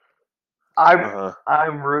 I'm Uh-huh.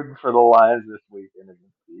 I'm rooting for the Lions this weekend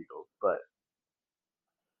against the Eagles, but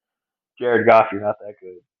Jared Goff, you're not that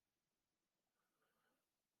good.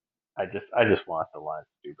 I just want the Lions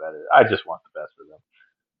to do better. I just want the best for them.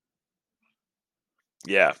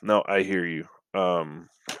 Yeah, no, I hear you.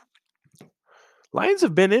 Lions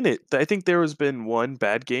have been in it. I think there has been one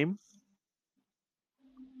bad game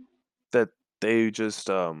that they just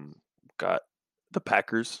got the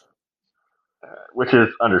Packers. Which is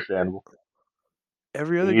understandable.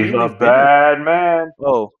 Every other He's game a they've been in. bad man.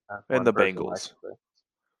 Oh, That's and one the person likes Bengals. to say.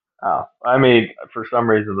 Oh, I mean, for some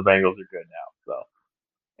reason the Bengals are good now, so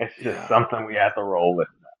it's just Yeah. something we have to roll with.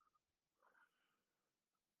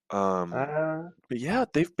 Um, Uh, but yeah,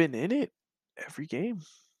 they've been in it every game.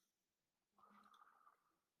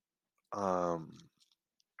 Um,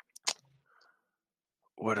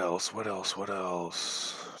 what else? What else? What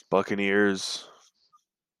else? Buccaneers,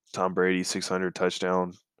 Tom Brady, 600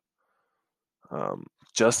 touchdown. Um,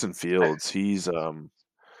 Justin Fields, he's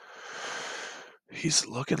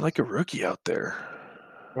looking like a rookie out there.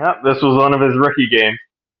 yeah, this was one of his rookie games.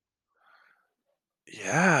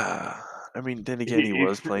 Yeah. I mean, then again, he He's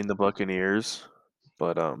was playing the Buccaneers,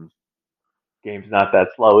 but game's not that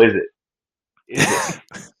slow, is it? Is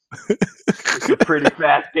it? It's a pretty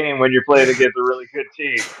fast game when you're playing against a really good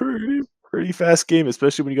team. pretty fast game,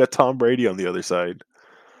 especially when you got Tom Brady on the other side.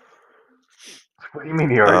 What do you mean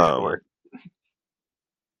he already Um, scored?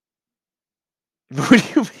 what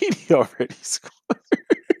do you mean he already scored?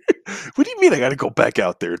 What do you mean I got to go back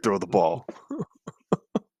out there and throw the ball?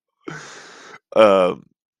 Um,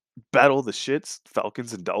 Battle of the shits,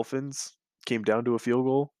 Falcons and Dolphins came down to a field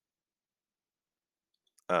goal.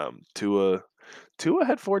 Tua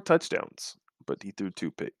had 4 touchdowns, but he threw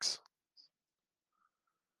 2 picks.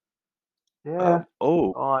 Yeah.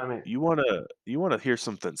 Oh, Oh, I mean, you wanna hear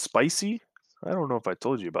something spicy? I don't know if I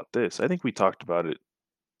told you about this. I think we talked about it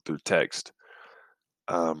through text.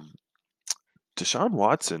 Um, Deshaun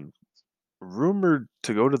Watson rumored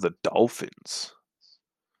to go to the Dolphins.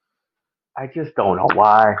 I just don't know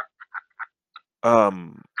why.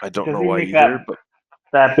 I don't Does know he why make either,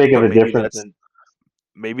 that big of but a difference? In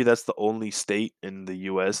maybe that's the only state in the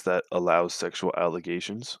US that allows sexual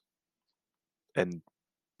allegations and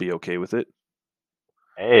be okay with it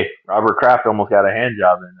hey, Robert Kraft almost got a hand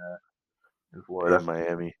job in in Florida.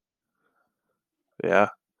 Miami. Yeah.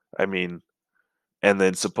 I mean, and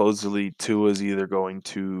then supposedly Tua's either going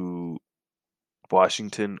to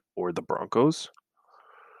Washington or the Broncos.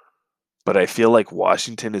 But I feel like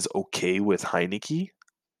Washington is okay with Heineke.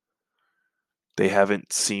 They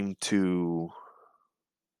haven't seemed to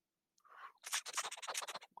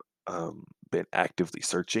been actively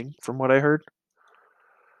searching, from what I heard.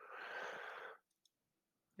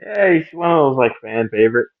 Yeah, he's one of those like fan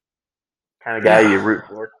favorite kind of guy you Yeah, root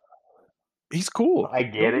for. he's cool. I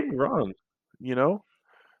Don't get get it. me wrong. You know,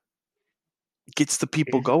 gets the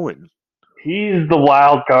people He's going. he's the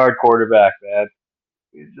wild card quarterback, man.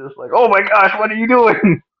 He's just like, oh my gosh, what are you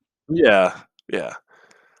doing? Yeah, yeah.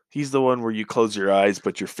 He's the one where you close your eyes,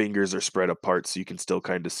 but your fingers are spread apart, so you can still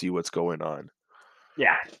kind of see what's going on.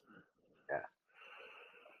 Yeah, yeah.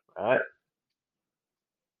 All right.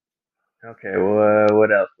 Okay. Well,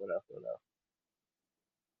 what else? What else? What else?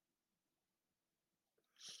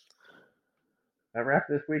 That wrap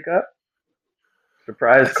this week up.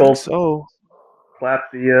 Surprise, I think Colts so.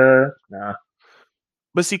 clap the. Nah.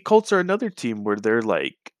 But see, Colts are another team where they're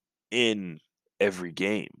like in every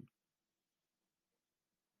game,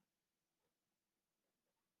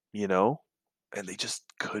 you know, and they just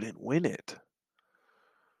couldn't win it.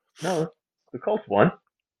 No, the Colts won.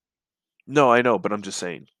 No, I know, but I'm just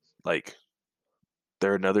saying, like,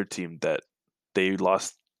 they're another team that they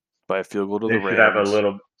lost by a field goal to the They should have a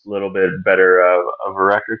Rams. little bit better of a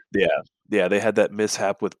record. Yeah, yeah, they had that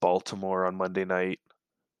mishap with Baltimore on Monday night.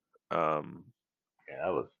 Um, Yeah,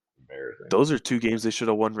 that was embarrassing. those are 2 games they should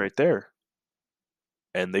have won right there,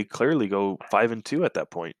 and they clearly go 5-2 at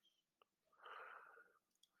that point.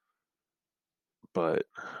 But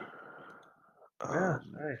Yeah.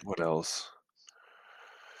 Nice. what else?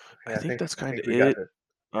 I Okay. think that's I kind think of we got it. this.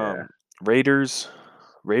 Yeah. Um, Raiders,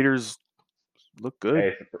 Raiders look good.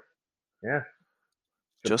 Hey. Yeah.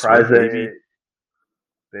 Just win, Surprised baby.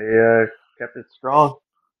 they kept it strong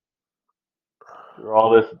through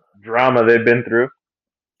all this drama they've been through.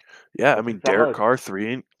 Yeah, I Looking mean Derek solid. Carr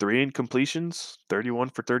three in completions, 31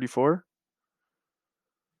 for 34.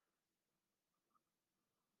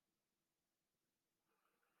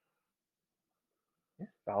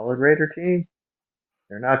 Solid Raider team.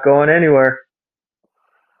 They're not going anywhere.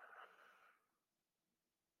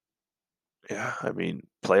 Yeah, I mean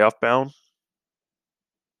playoff bound.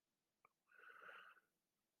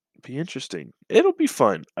 Be interesting. It'll be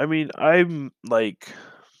fun. I mean, I'm like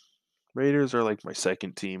Raiders are like my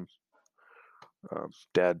second team.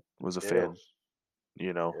 Dad was a Ew. fan.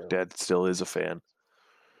 You know, Ew. Dad still is a fan.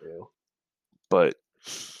 Ew. But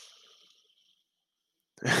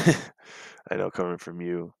I know coming from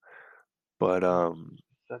you. But Yeah.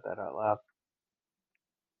 Said that out loud.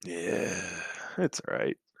 yeah, it's all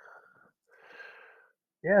right.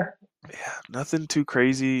 Yeah. Yeah, nothing too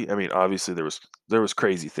crazy. I mean, obviously there was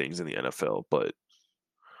crazy things in the NFL, but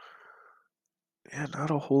yeah, not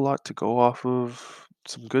a whole lot to go off of.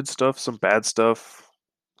 Some good stuff, some bad stuff,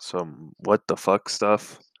 some what the fuck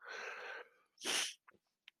stuff.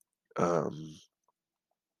 Um,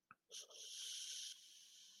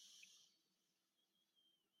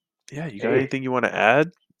 yeah, you got Hey. anything you want to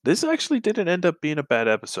add? This actually didn't end up being a bad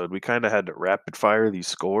episode. We kind of had to rapid fire these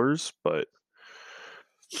scores, but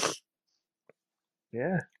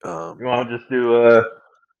Yeah. You um, want to just do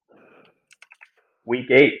week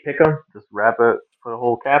 8 pick 'em? Just wrap it, put a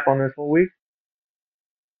whole cap on this whole week.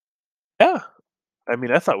 yeah. I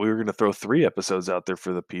mean, I thought we were gonna throw 3 episodes out there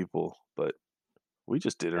for the people, but we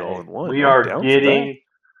just did it all Hey, in one. we I'm are down for that. getting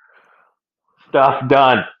stuff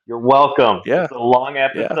done. You're welcome. Yeah, It's a long yeah,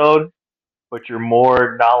 episode, but you're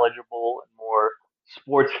more knowledgeable and more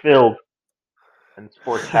sports filled and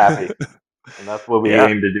sports happy. And that's what we yeah.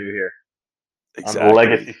 aim to do here on the Exactly.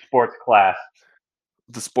 Legacy Sports class.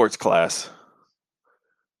 The sports class.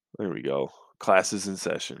 There we go. Class is in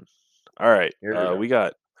session. All right. Here we go. We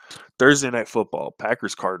got Thursday night football.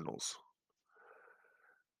 Packers Cardinals.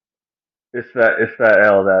 It's that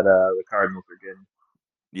L that the Cardinals are getting.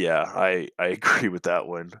 Yeah, I agree with that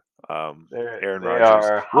one. Aaron They Rodgers.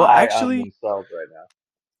 are Well, high on actually, themselves right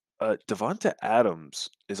now. Devonta Adams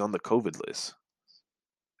is on the COVID list.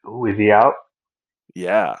 Ooh, is he out?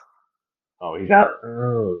 Yeah, Oh, he's out.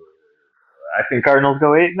 Oh, I think Cardinals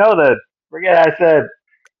go 8-0 then. Forget I said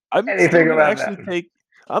I'm still anything gonna about actually that. take.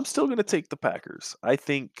 I'm still gonna take the Packers. I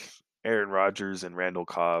think Aaron Rodgers and Randall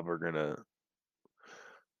Cobb are gonna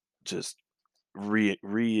just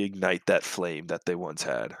reignite that flame that they once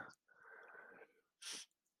had.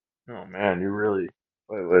 Oh man, you really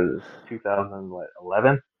what was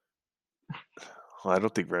 2011? Well, I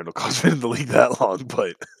don't think Randall Cobb's been in the league that long,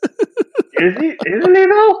 but Is he? Isn't he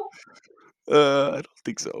though? I don't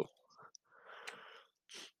think so.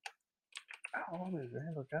 How old is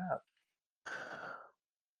Randall Cobb?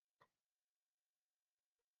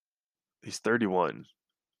 He's 31.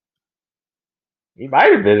 He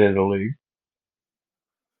might have been in the league.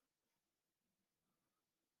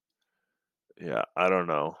 Yeah, I don't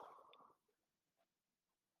know.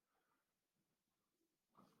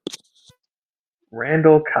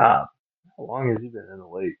 Randall Cobb. How long has he been in the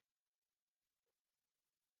league?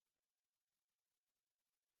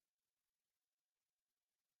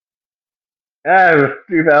 Ah, it was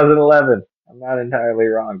 2011. I'm not entirely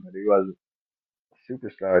wrong, but he was a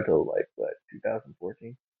superstar until like what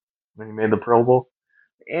 2014 when he made the Pro Bowl.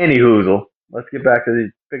 Any hoozle. Let's get back to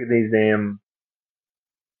these picking these damn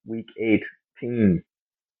Week 8 teams.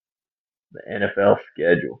 The NFL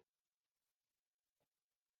schedule.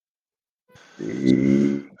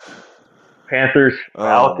 The Panthers, Um,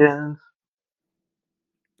 Falcons.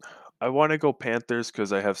 I want to go Panthers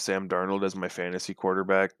because I have Sam Darnold as my fantasy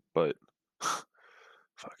quarterback, but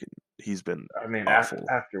fucking, he's been I mean, awful.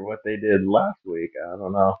 after what they did last week, I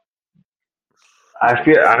don't know. He's I been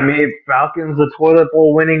feel. I awful. mean, Falcons a toilet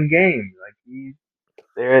bowl winning game. Like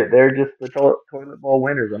they're just the toilet bowl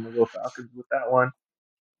winners. I'm gonna go Falcons with that one.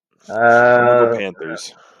 I'm gonna go Uh,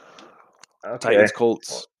 Panthers. okay. Titans Well,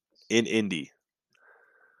 Colts in Indy.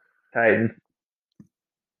 Titans.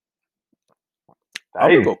 I'm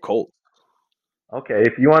gonna go Titans. Colts. Okay,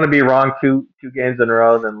 if you want to be wrong two games in a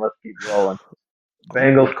row, then let's keep rolling. I'm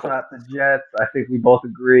gonna go Bengals Colts. clap the Jets. I think we both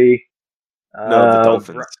agree. No, the Uh, Br-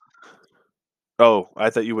 Dolphins. Oh, I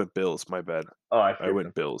thought you went Bills. My bad. oh, I I skipped them.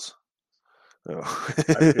 went Bills. Oh.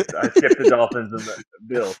 I skipped the Dolphins and the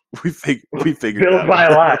Bills. we figured Bills that by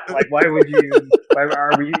a lot. one. Like, why would you even?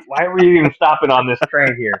 Why were you even stopping on this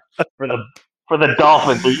train here for the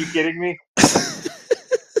Dolphins? Are you kidding me?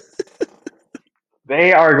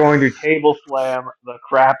 They are going to table slam the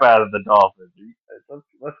crap out of the Dolphins.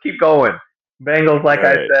 Let's keep going. Bengals, All like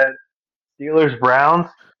I right, said. Steelers, Browns.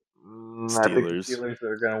 I think the Steelers. Steelers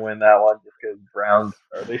are going to win that one just because Browns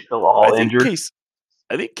are they still I all think injured Case.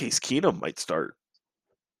 I think Case Keenum might start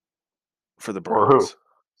for the or who? Browns.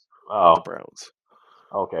 Oh, The Browns.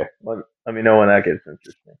 okay. Let me know when that gets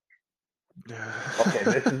interesting. Okay,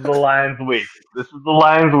 this is the Lions week. This is the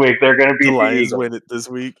Lions week. They're going to The beat the Lions Eagles. win it this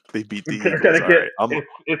week. They beat the They're Eagles. going to All get right,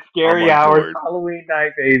 I'm scary on hours, board. Halloween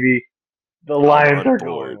night, baby. The I'm Lions on are board.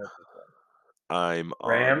 going with this one. I'm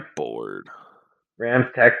Rams, on board.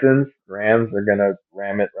 Texans. Rams are going to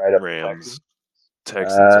ram it right up the Rams.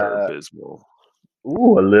 Texans. Texans are Uh, abysmal. a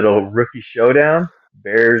little rookie showdown.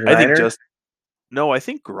 Bears, I think Niners. just no. I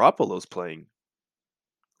think Garoppolo's playing.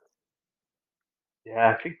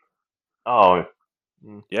 Yeah, I think. Oh,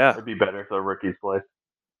 Yeah, it'd be better if the rookies play.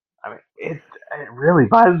 I mean, it really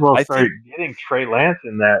might as well I start think. getting Trey Lance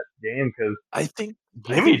in that game because I think.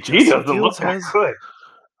 I Jimmy think G Justin doesn't Fields look that has. good.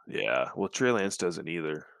 Yeah. Well, Trey Lance doesn't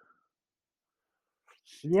either.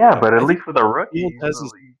 Yeah, but at I least think for the rookie, Fields has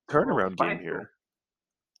his he's a little turnaround game spiteful. here.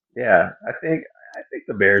 Yeah, I think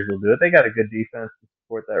the Bears will do it. They got a good defense to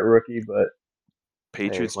support that rookie, but hey,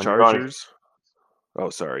 Patriots when you're going, Chargers. Oh,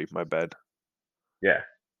 sorry, my bad. yeah,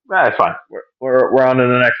 that's fine. We're on to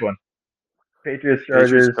the next one. Patriots,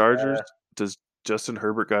 Patriots Chargers. Chargers. Does Justin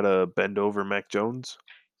Herbert got to bend over Mac Jones?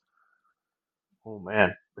 Oh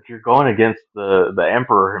man, but you're going against the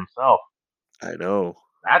Emperor himself. I know.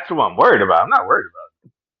 That's who I'm worried about. I'm not worried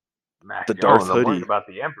about The Mac Darth Jones. I'm worried Hoodie. about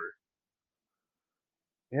the Emperor.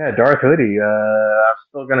 Yeah, Darth Hoodie. I'm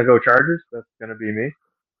still gonna go Chargers. That's gonna be me.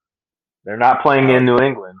 They're not playing I in like. New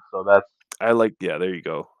England, so that's I like. Yeah, there you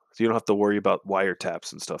go. So you don't have to worry about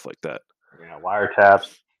wiretaps and stuff like that.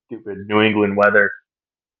 wiretaps, stupid New England weather.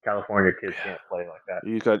 California kids Yeah. can't play like that.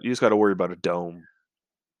 You just got to worry about a dome.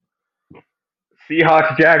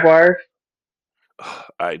 Seahawks, Jaguars.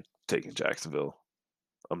 I taking Jacksonville.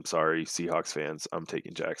 I'm sorry, Seahawks fans. I'm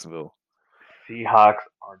taking Jacksonville. Seahawks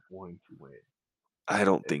are going to win. I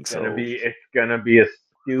don't think so. It's gonna be a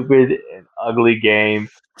stupid and ugly game,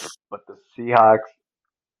 but the Seahawks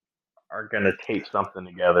are gonna tape something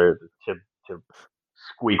together to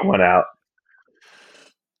squeak one out.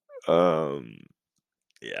 Um,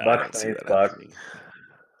 yeah, I Bucks don't see Saints that Bucks. happening.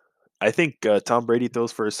 I think Tom Brady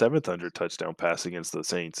throws for a 700 touchdown pass against the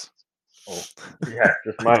Saints. Oh yeah,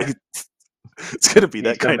 just I might think it's gonna be eat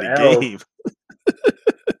that some kind of L's. game.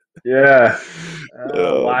 Yeah.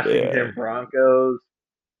 Oh Washington man, Broncos.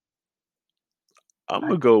 I'm I,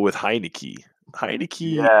 gonna go with Heineke.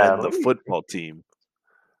 Heineke yeah, and the football team.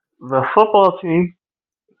 the football team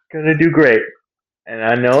is gonna do great, and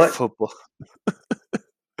I The know it football.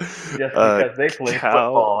 just uh, because they play Cal.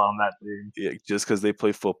 football on that team. Yeah, just because they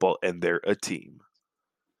play football and they're a team.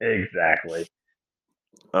 Exactly.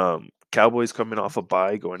 Cowboys coming off a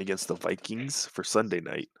bye, going against the Vikings for Sunday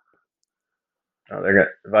night. Oh, the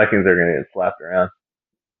Vikings are gonna get slapped around.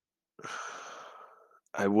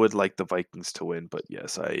 I would like the Vikings to win, but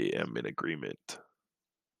yes, I am in agreement.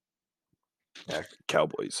 Yeah.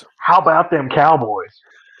 Cowboys. How about them Cowboys?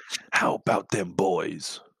 How about them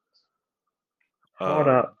boys? How Um,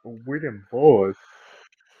 about with them boys?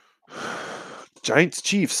 Giants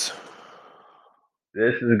Chiefs.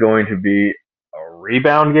 This is going to be a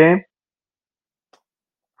rebound game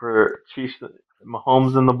for Chiefs,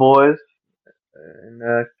 Mahomes and the boys in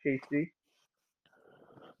KC.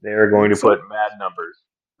 They are You going think to put so? mad numbers.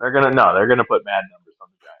 They're gonna put mad numbers on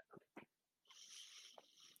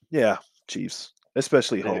Yeah, Chiefs,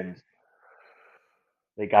 especially the Giants. home.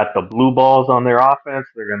 They got the blue balls on their offense.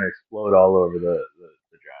 They're gonna explode all over the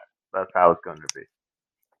Giants. That's how it's going to be.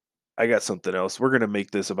 I got something else. We're gonna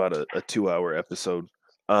make this about a 2 hour episode.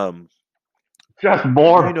 Um, Just you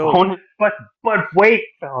more know, bonus, but wait,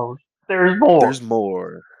 fellas, there's more. there's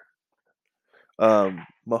more.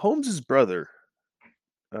 Mahomes' brother,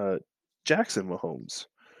 uh, Jackson Mahomes.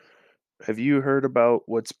 Have you heard about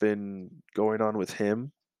what's been going on with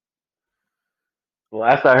him?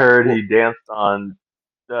 Last I heard, Well, he danced on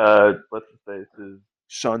what's his face, his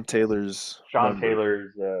Sean Taylor's Sean number.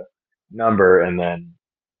 Taylor's number, and then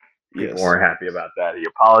people Yes. weren't happy about that. He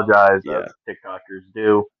apologized, as Yeah. TikTokers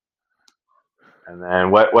do. And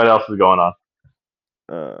then what else is going on?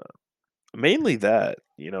 Uh, Mainly that,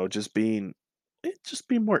 just being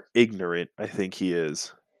more ignorant. I think he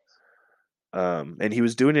is. And he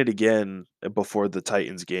was doing it again before the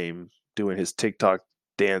Titans game, doing his TikTok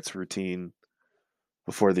dance routine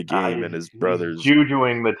before the game, and his He's brothers.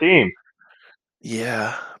 jujuing the team.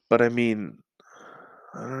 Yeah, but I mean,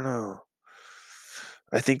 I don't know.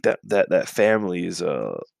 I think that family is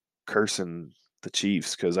cursing the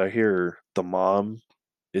Chiefs because I hear the mom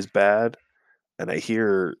is bad, and I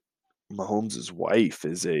hear Mahomes' wife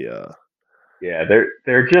is a Yeah,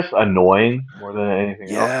 they're just annoying more than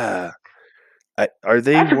anything else. yeah. Are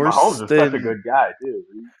they Patrick worse Mahomes is such a than good guy too.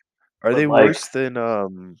 are But they like, worse than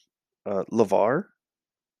LeVar?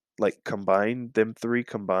 Like combined, them three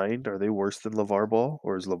combined, are they worse than LeVar Ball,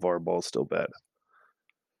 or is LeVar Ball still bad?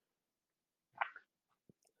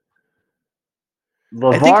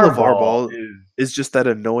 I think LeVar LeVar Ball Ball is is just that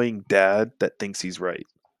annoying dad that thinks he's right.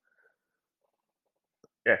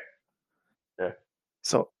 yeah, yeah.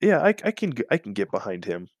 So yeah, I can get behind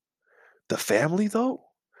him. The family though,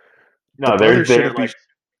 the No, brothers they're shouldn't be like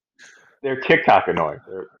they're TikTok annoying.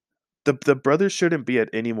 the brothers shouldn't be at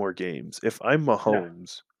any more games. If I'm No,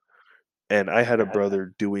 Mahomes and I had a yeah,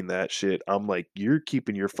 brother doing that shit, I'm like, you're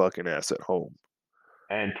keeping your fucking ass at home.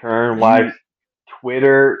 and turn wife's You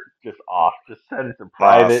Twitter just off. Just set it to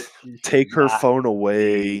private. off. She should Take her not phone be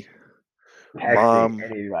away. texting Mom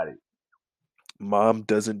anybody. Mom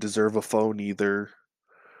doesn't deserve a phone either.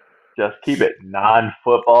 Just keep it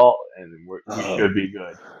non-football, and we should Um, be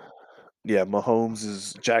good. yeah,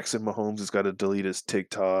 Jackson Mahomes has got to delete his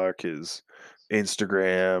TikTok, his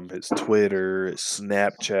Instagram, his Twitter, his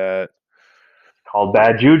Snapchat. It's called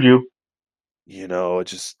bad juju. It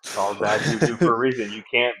just It's called bad juju for a reason. You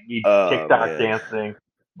can't be oh TikTok man. dancing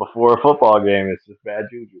before a football game. It's just bad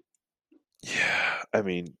juju. Yeah, I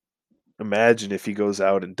mean, imagine if he goes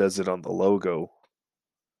out and does it on the logo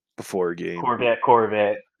before a game.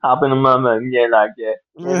 Corvette. Hop in the mama and get like that.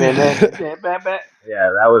 Yeah,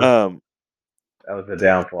 um, that was a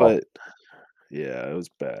downfall. but yeah, it was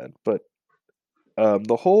bad. But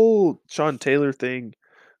the whole Sean Taylor thing,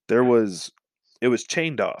 there was it was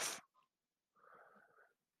chained off,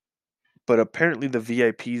 but apparently the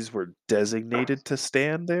VIPs were designated to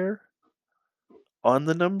stand there on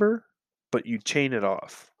the number, but you chain it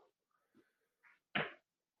off.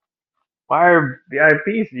 Why are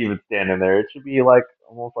VIPs even standing there? It should be like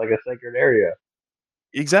almost like a sacred area.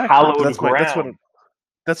 exactly. hallowed ground.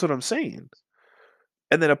 That's what I'm saying.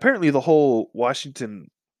 And then apparently the whole Washington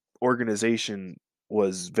organization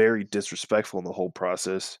was very disrespectful in the whole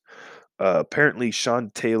process. Apparently,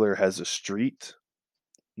 Sean Taylor has a street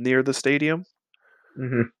near the stadium,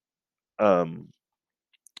 Hmm. um,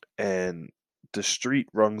 and the street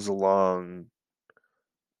runs along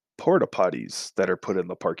porta potties that are put in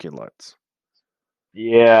the parking lots.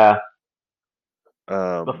 Yeah, the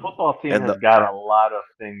Um, football team and has the got a lot of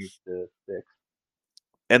things to fix.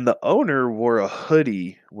 and the owner wore a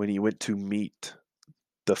hoodie when he went to meet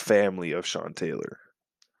the family of Sean Taylor.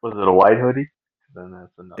 Was it a white hoodie? Then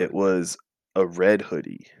that's It another thing. was a red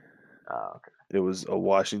hoodie. Oh, okay. It was a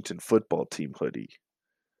Washington football team hoodie.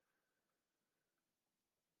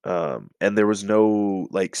 And there was no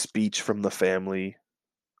like speech from the family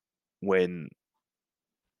when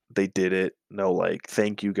they did it. No, like,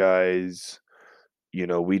 thank you guys.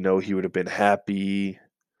 We know he would have been happy,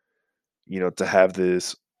 to have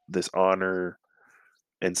this honor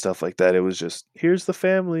and stuff like that. It was just, here's the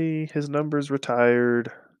family. His number's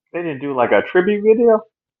retired. They didn't do like a tribute video.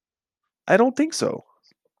 I don't think so.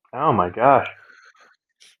 Oh my gosh,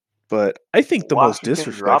 But I think the most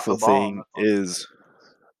Washington dropped the disrespectful ball on thing this one.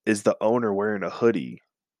 is the owner wearing a hoodie,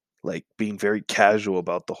 like being very casual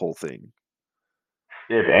about the whole thing.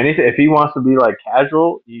 If anything, if he wants to be like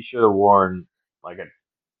casual, he should have worn like a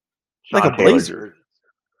Like a Sean Taylor blazer. jersey,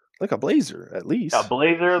 Like a blazer, at a least.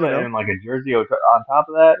 blazer, You know? and like a jersey on top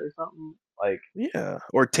of that or something. Like Yeah.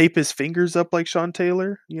 Or tape his fingers up like Sean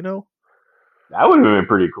Taylor? that would have been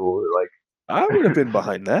pretty cool. I would have Like been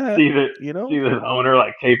behind that, see the you know? see this owner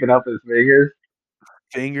like taping up his fingers.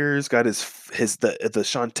 Fingers, got the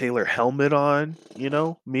Sean Taylor helmet on,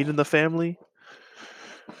 meeting the family.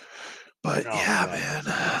 But Oh yeah, man,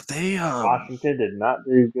 man, they Washington did not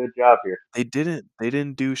do a good job here. they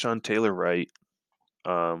didn't do Sean Taylor right.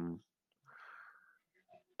 Um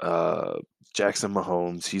uh Jackson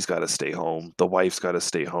Mahomes, he's got to stay home. The wife's got to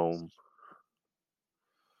stay home.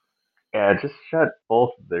 Yeah, just shut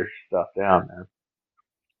both of their stuff down, man.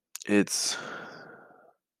 It's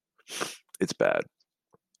it's bad.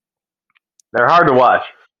 They're hard to watch.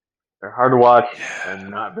 They're hard to watch Yeah. and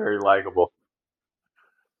not very likable.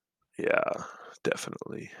 Yeah,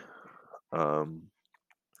 definitely. Um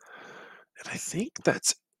and I think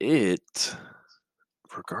that's it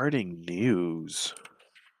regarding news.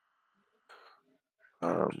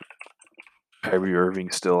 Um Kyrie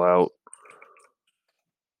Irving's still out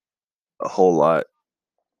a whole lot.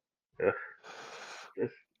 Ugh,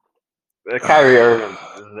 just Kyrie Irving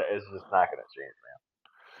is just not going to change,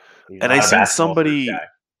 man. He's And I not a seen basketball first somebody guy.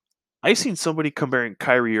 I seen somebody comparing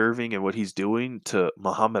Kyrie Irving and what he's doing to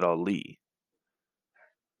Muhammad Ali.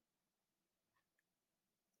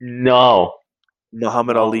 No,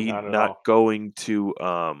 Muhammad no, Ali not at not all. going to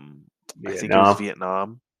I think it was Vietnam.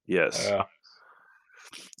 Vietnam. Yes. Uh,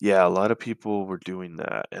 Yeah, a lot of people were doing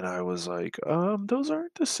that and I was like, those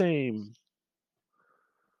aren't the same.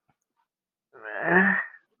 eh,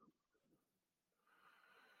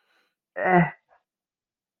 eh,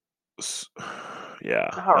 S- Yeah,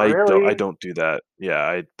 not I really. don't do that. Yeah,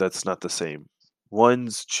 I that's not the same.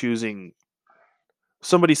 One's choosing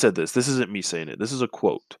somebody said this. This isn't me saying it. This is a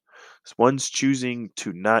quote. One's choosing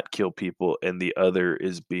to not kill people and the other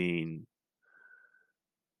is being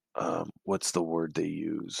what's the word they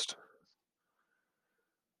used?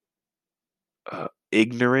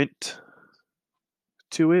 Ignorant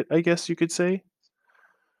to it, I guess you could say.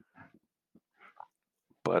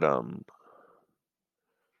 But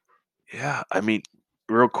yeah, I mean,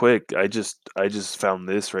 real quick, I just found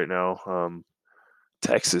this right now.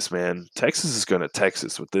 Texas, man, Texas is gonna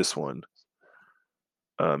Texas with this one.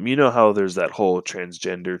 You know how there's that whole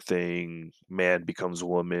transgender thing, man becomes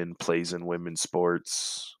woman, plays in women's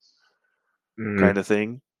sports Mm, kind of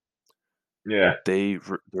thing. yeah. They're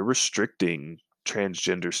restricting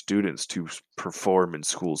transgender students to perform in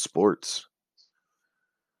school sports.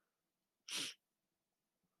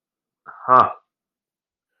 Huh.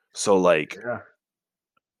 So like Yeah.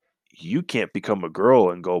 you can't become a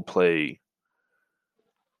girl and go play,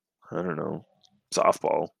 I don't know,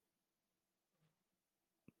 softball.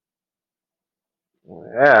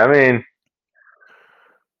 Yeah. I mean,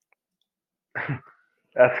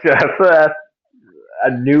 that's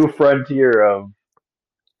a new frontier of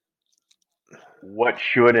what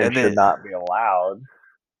should and And should then not be allowed.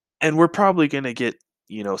 and we're probably going to get,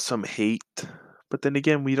 some hate, but then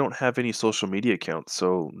again, we don't have any social media accounts,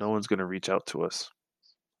 so no one's going to reach out to us.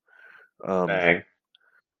 Um Dang.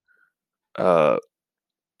 uh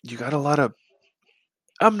you got a lot of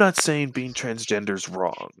I'm not saying being transgender is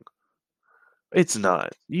wrong. It's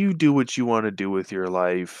not. You do what you want to do with your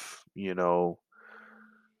life,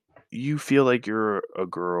 You feel like you're a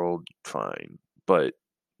girl, fine, but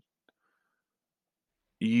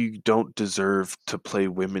you don't deserve to play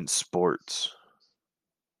women's sports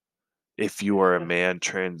if you are a Yeah. man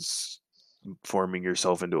transforming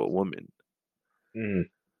yourself into a woman. Mm,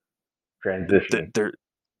 transitioning. There,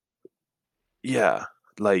 yeah,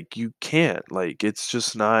 like you can't. Like it's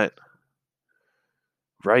just not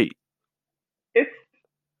right. It's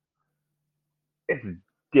it's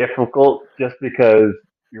difficult just because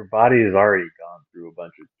your body has already gone through a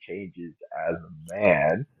bunch of changes as a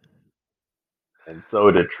man, and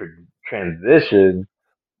so to transition,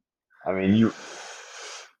 I mean, you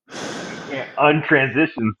can't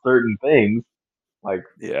untransition certain things like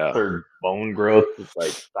Yeah, certain bone growth,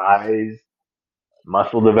 like size,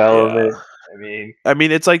 muscle yeah. development. I mean, I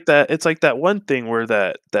mean, it's like that. It's like that one thing where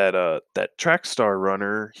that track star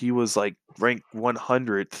runner, he was like ranked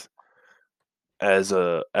 100th as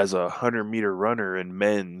a 100-meter runner in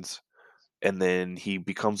men's, and then he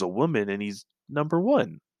becomes a woman and he's number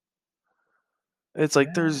one. It's yeah.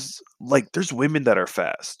 like there's women that are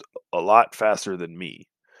fast, a lot faster than me,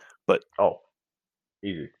 but Oh,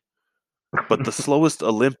 easy. the slowest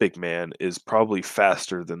Olympic man is probably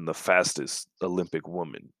faster than the fastest Olympic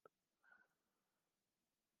woman.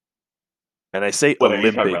 And I say What are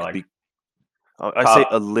you talking about? Olympic, Like I say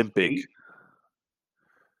top Olympic eight?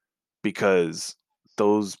 because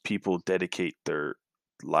those people dedicate their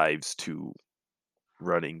lives to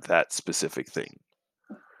running that specific thing.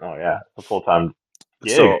 Oh yeah, it's a full time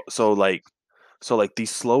gig. So the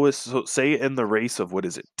slowest, so say in the race of what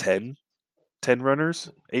is it, 10 runners,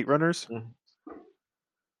 8 runners, Mhm.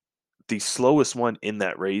 the slowest one in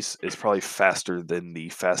that race is probably faster than the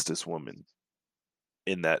fastest woman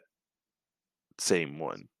in that same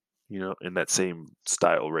one, in that same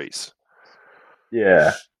style race.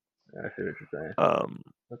 Yeah, I see what you're saying. Um,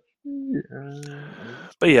 Let's see.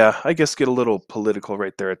 but yeah, I guess get a little political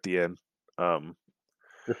right there at the end. Um,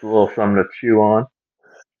 Just a little something to chew on.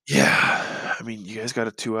 yeah, I mean, you guys got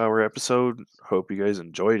a 2-hour episode. Hope you guys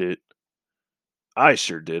enjoyed it. I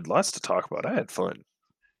sure did. Lots to talk about. I had fun.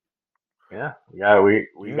 Yeah, yeah. We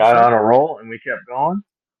You had got fun? on a roll and we kept going.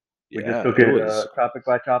 We just Yeah, took it it was. topic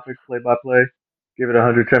by topic, play by play. Give it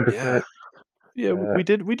 110%. Yeah, yeah. Uh,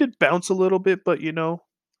 We did bounce a little bit, but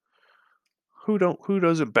who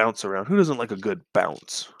doesn't bounce around? Who doesn't like a good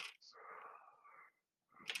bounce?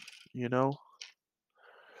 You know,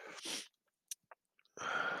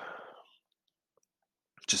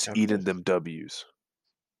 just eating Definitely. them W's.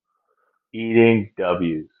 Eating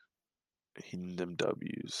W's. Eating them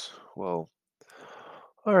W's. Well,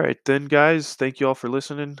 all right then, guys. Thank you all for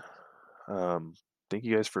listening. Um, thank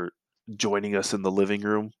you guys for joining us in the living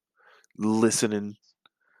room, listening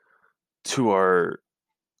to our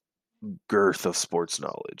girth of sports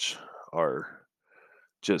knowledge. Our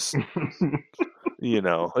just,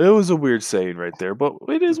 it was a weird saying right there, but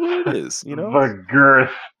it is what it is. The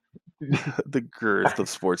girth. The girth of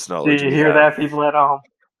sports Do knowledge you we hear have. that, people at home?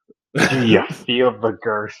 Do you feel the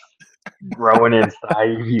girth growing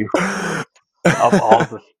inside of you of all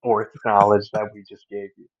the sports knowledge that we just gave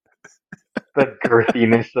you? The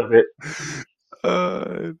girthiness of it.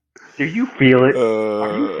 uh, Do you feel it?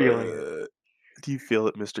 Are you feeling it? uh, do you feel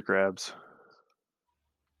it, Mr. Krabs?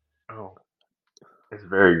 Oh, it's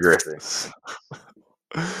very girthy.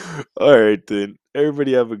 All right, then.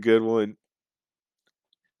 Everybody have a good one.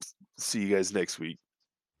 See you guys next week.